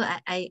 No? So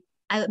I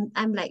would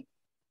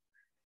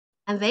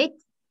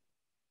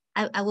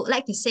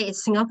like to say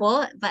it's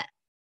Singapore, but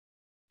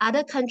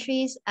other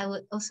countries, I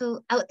would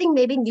think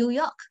maybe New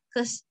York,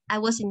 because I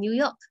was in New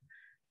York,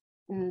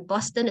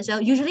 Boston as well.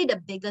 Usually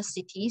the bigger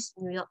cities,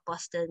 New York,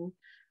 Boston,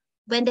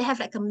 when they have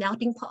like a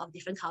melting pot of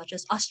different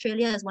cultures.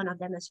 Australia is one of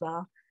them as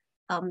well.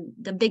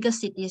 The bigger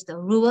cities, the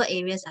rural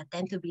areas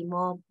tend to be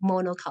more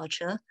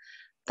monoculture,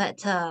 but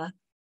the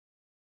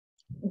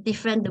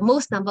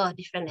most number of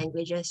different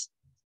languages.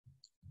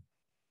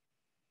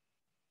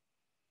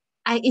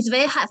 It's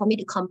very hard for me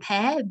to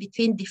compare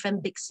between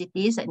different big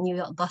cities like New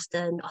York,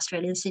 Boston,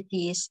 Australian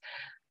cities.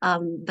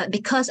 But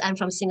because I'm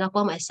from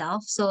Singapore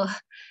myself, so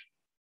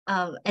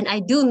and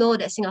I do know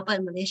that Singapore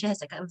and Malaysia has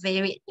like a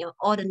varied,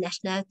 all the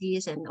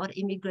nationalities and all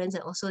the immigrants,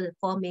 and also the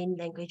 4 main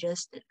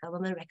languages that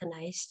government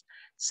recognized.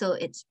 So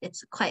it's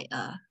quite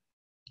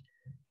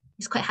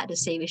hard to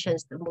say which one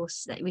is the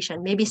most, like which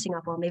one, maybe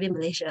Singapore, maybe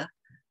Malaysia,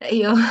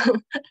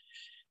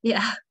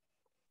 yeah.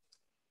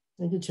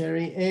 Thank you,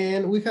 Cherry.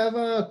 And we have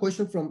a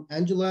question from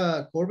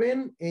Angela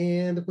Corbin.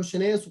 And the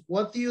question is,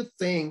 what do you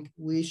think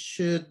we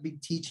should be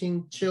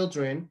teaching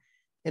children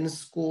in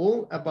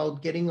school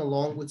about getting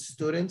along with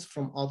students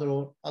from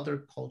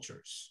other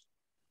cultures?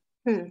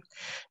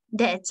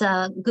 That's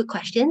a good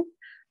question.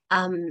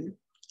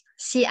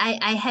 See,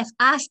 I have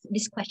asked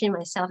this question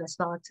myself as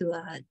well to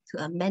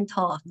a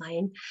mentor of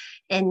mine.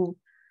 And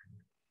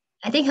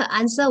I think her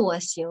answer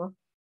was,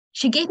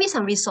 she gave me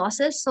some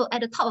resources. So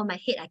at the top of my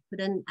head,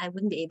 I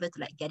wouldn't be able to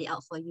like get it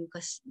out for you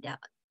because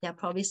they're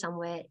probably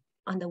somewhere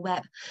on the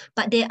web.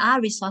 But there are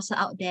resources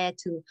out there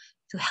to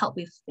help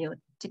with,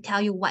 to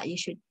tell you what you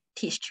should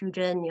teach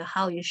children,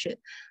 how you should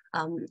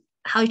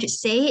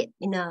say it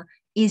in a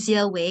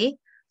easier way.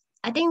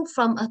 I think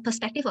from a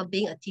perspective of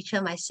being a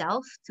teacher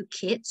myself to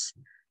kids,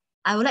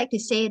 I would like to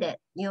say that,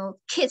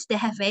 kids, they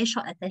have very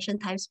short attention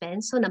time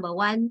span. So number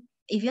one,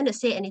 if you want to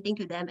say anything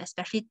to them,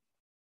 especially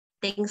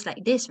things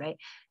like this, right?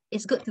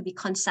 It's good to be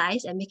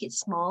concise and make it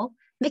small,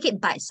 make it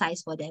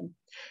bite-sized for them,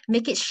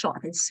 make it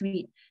short and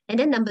sweet. And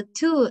then number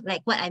two,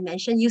 like what I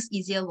mentioned, use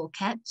easier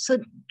vocab. So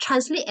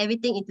translate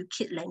everything into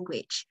kid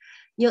language.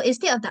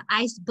 Instead of the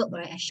iceberg,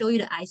 right? I show you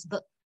the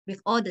iceberg with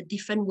all the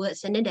different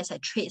words, and then there's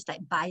like traits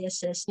like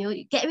biases.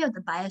 You get rid of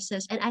the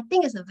biases, and I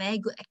think it's a very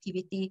good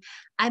activity.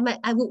 I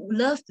would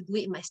love to do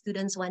it with my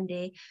students one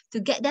day,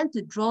 to get them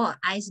to draw an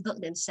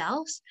iceberg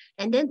themselves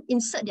and then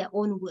insert their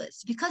own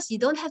words, because you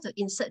don't have to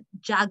insert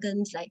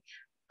jargons like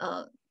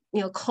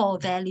core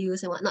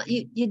values and whatnot.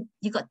 You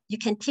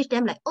can teach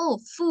them like, oh,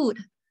 food,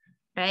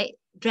 right,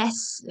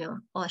 dress,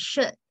 or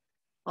shirt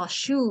or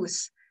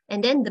shoes,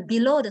 and then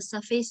below the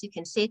surface you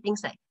can say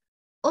things like,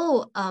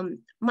 oh,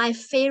 my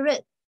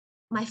favorite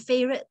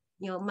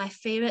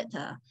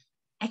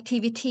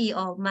activity,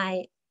 or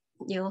my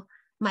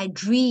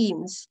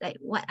dreams, like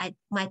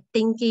my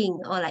thinking,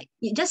 or like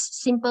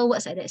just simple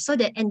words like that. So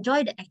they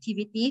enjoy the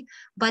activity,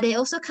 but they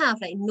also kind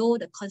of like know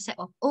the concept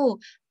of, oh,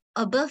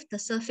 above the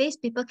surface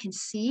people can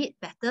see it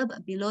better,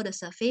 but below the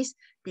surface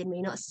they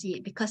may not see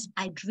it, because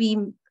I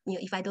dream.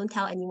 If I don't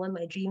tell anyone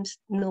my dreams,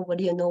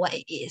 nobody will know what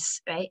it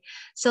is, right?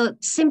 So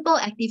simple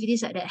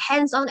activities like that.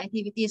 Hands-on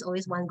activity is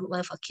always one good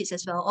one for kids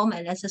as well. All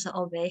my lessons are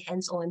all very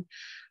hands-on.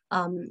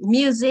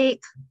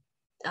 Music,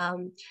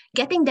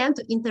 getting them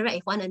to interact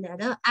with one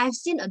another. I've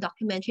seen a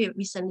documentary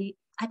recently,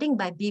 I think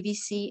by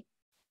BBC,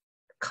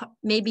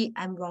 maybe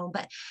I'm wrong,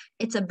 but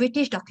it's a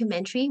British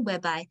documentary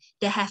whereby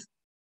they have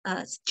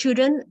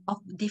children of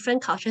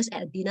different cultures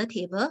at a dinner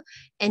table,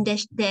 and they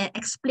get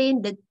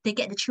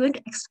the children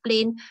to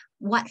explain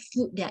what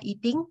food they're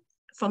eating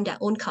from their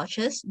own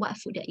cultures, what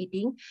food they're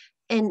eating.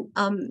 And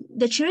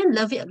the children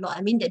love it a lot.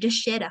 I mean, they just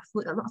share their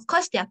food. Of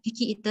course, they are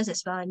picky eaters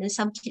as well, and then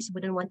some kids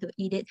wouldn't want to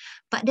eat it.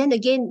 But then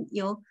again,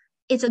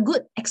 it's a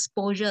good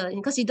exposure,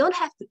 because you don't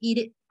have to eat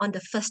it on the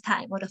first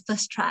time or the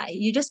first try.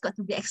 You just got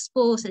to be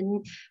exposed,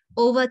 and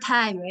over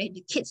time, right,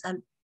 the kids are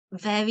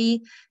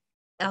very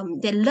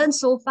they learn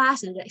so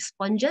fast and they're like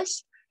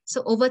sponges.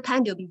 So over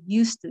time, they'll be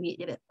used to it.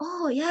 They'll be like,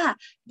 oh yeah,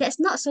 that's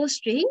not so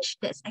strange.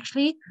 That's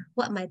actually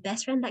what my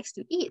best friend likes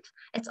to eat.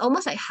 It's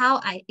almost like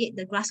how I ate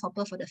the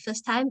grasshopper for the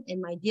first time,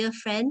 and my dear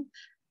friend,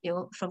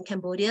 from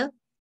Cambodia,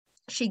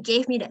 she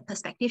gave me that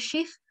perspective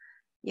shift.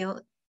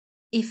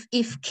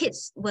 If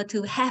kids were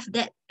to have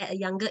that at a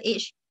younger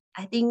age,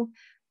 I think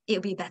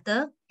it'll be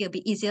better. It'll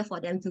be easier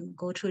for them to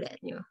go through that,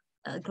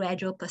 a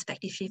gradual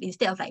perspective shift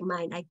instead of like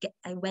mine.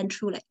 I went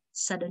through like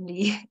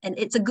suddenly, and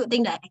it's a good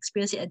thing that I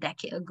experienced it a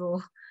decade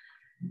ago.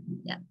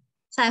 Yeah.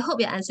 So I hope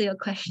you answer your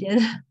question.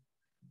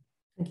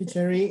 Thank you,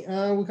 Cherry.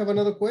 We have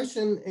another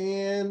question,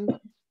 and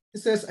it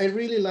says, I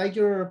really like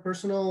your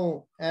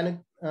personal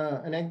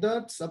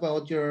anecdotes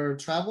about your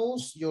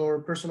travels.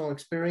 Your personal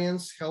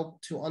experience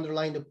helped to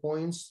underline the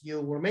points you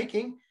were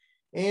making,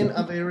 and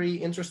a very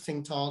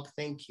interesting talk.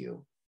 Thank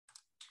you.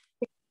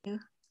 Thank you.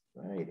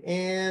 Right,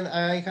 and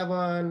I have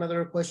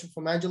another question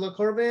from Angela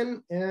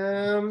Corbin,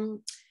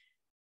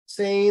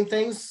 saying,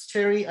 thanks,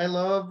 Cherry. I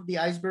love the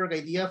iceberg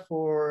idea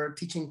for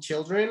teaching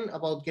children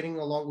about getting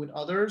along with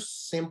others,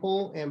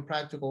 simple and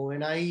practical.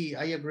 And I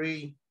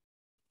agree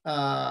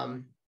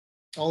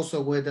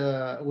also with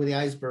the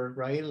iceberg,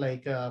 right?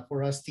 Like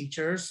for us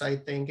teachers, I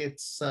think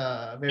it's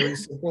very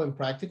simple and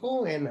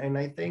practical. And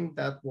I think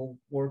that will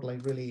work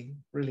like really,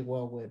 really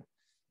well with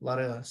a lot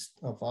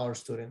of our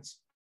students.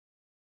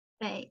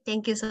 Right,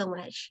 thank you so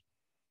much.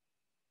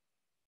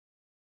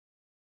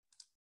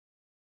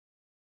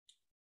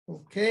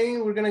 Okay,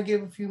 we're gonna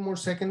give a few more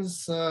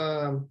seconds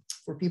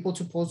for people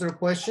to pose their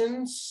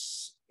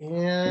questions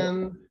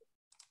and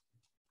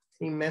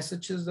any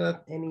messages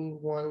that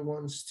anyone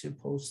wants to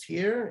post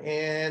here.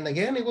 And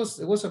again, it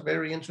was a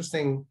very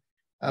interesting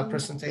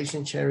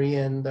presentation, Cherry.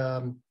 And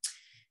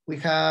we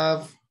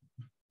have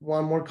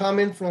one more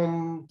comment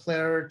from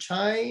Claire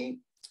Chai.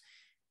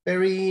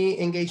 Very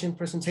engaging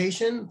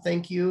presentation.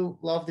 Thank you.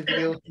 Love the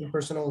videos and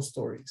personal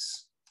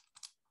stories.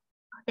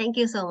 Thank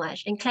you so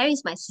much. And Claire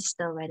is my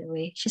sister, by the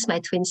way. She's my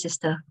twin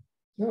sister.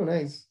 Oh,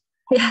 nice.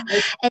 Yeah.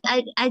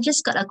 And I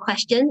just got a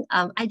question.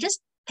 I just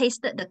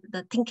pasted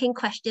the thinking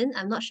question.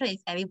 I'm not sure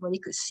if everybody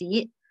could see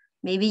it.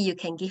 Maybe you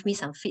can give me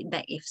some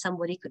feedback if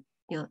somebody could,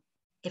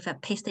 if I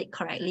pasted it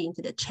correctly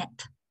into the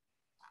chat.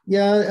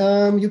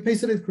 Yeah, you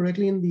pasted it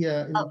correctly in the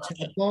okay.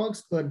 chat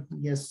box, but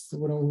yes,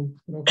 we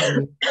don't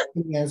have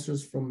any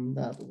answers from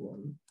that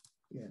one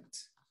yet.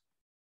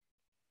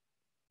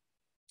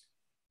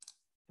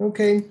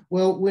 Okay,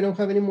 well, we don't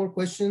have any more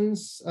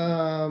questions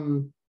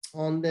on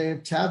the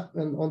chat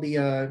and on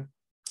the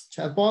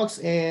chat box.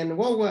 And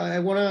well, I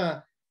want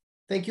to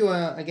thank you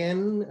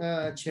again,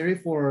 Cherry,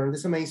 for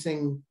this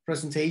amazing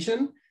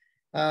presentation.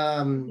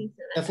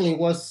 Definitely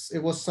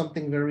it was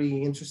something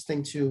very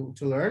interesting to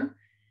learn.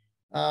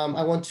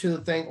 I want to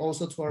thank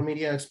also to our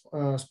media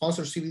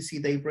sponsor,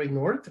 CBC Daybreak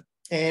North,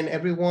 and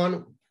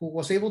everyone who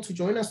was able to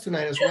join us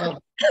tonight as well.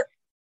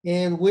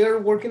 And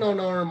we're working on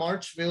our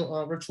March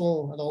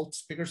virtual adult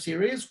speaker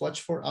series.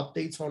 Watch for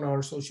updates on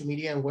our social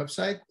media and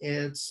website.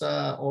 It's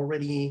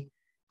already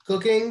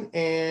cooking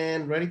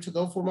and ready to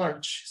go for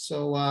March.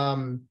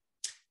 So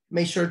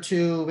make sure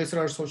to visit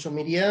our social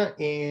media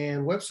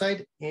and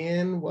website.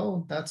 And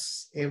well,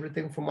 that's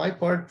everything from my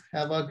part.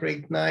 Have a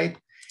great night,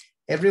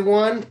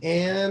 everyone.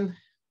 And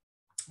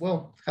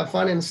well, have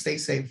fun and stay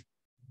safe.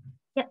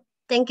 Yeah.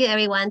 Thank you,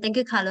 everyone. Thank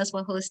you, Carlos,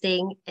 for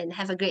hosting, and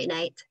have a great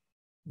night.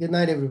 Good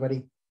night,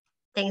 everybody.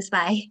 Thanks.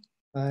 Bye.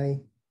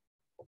 Bye.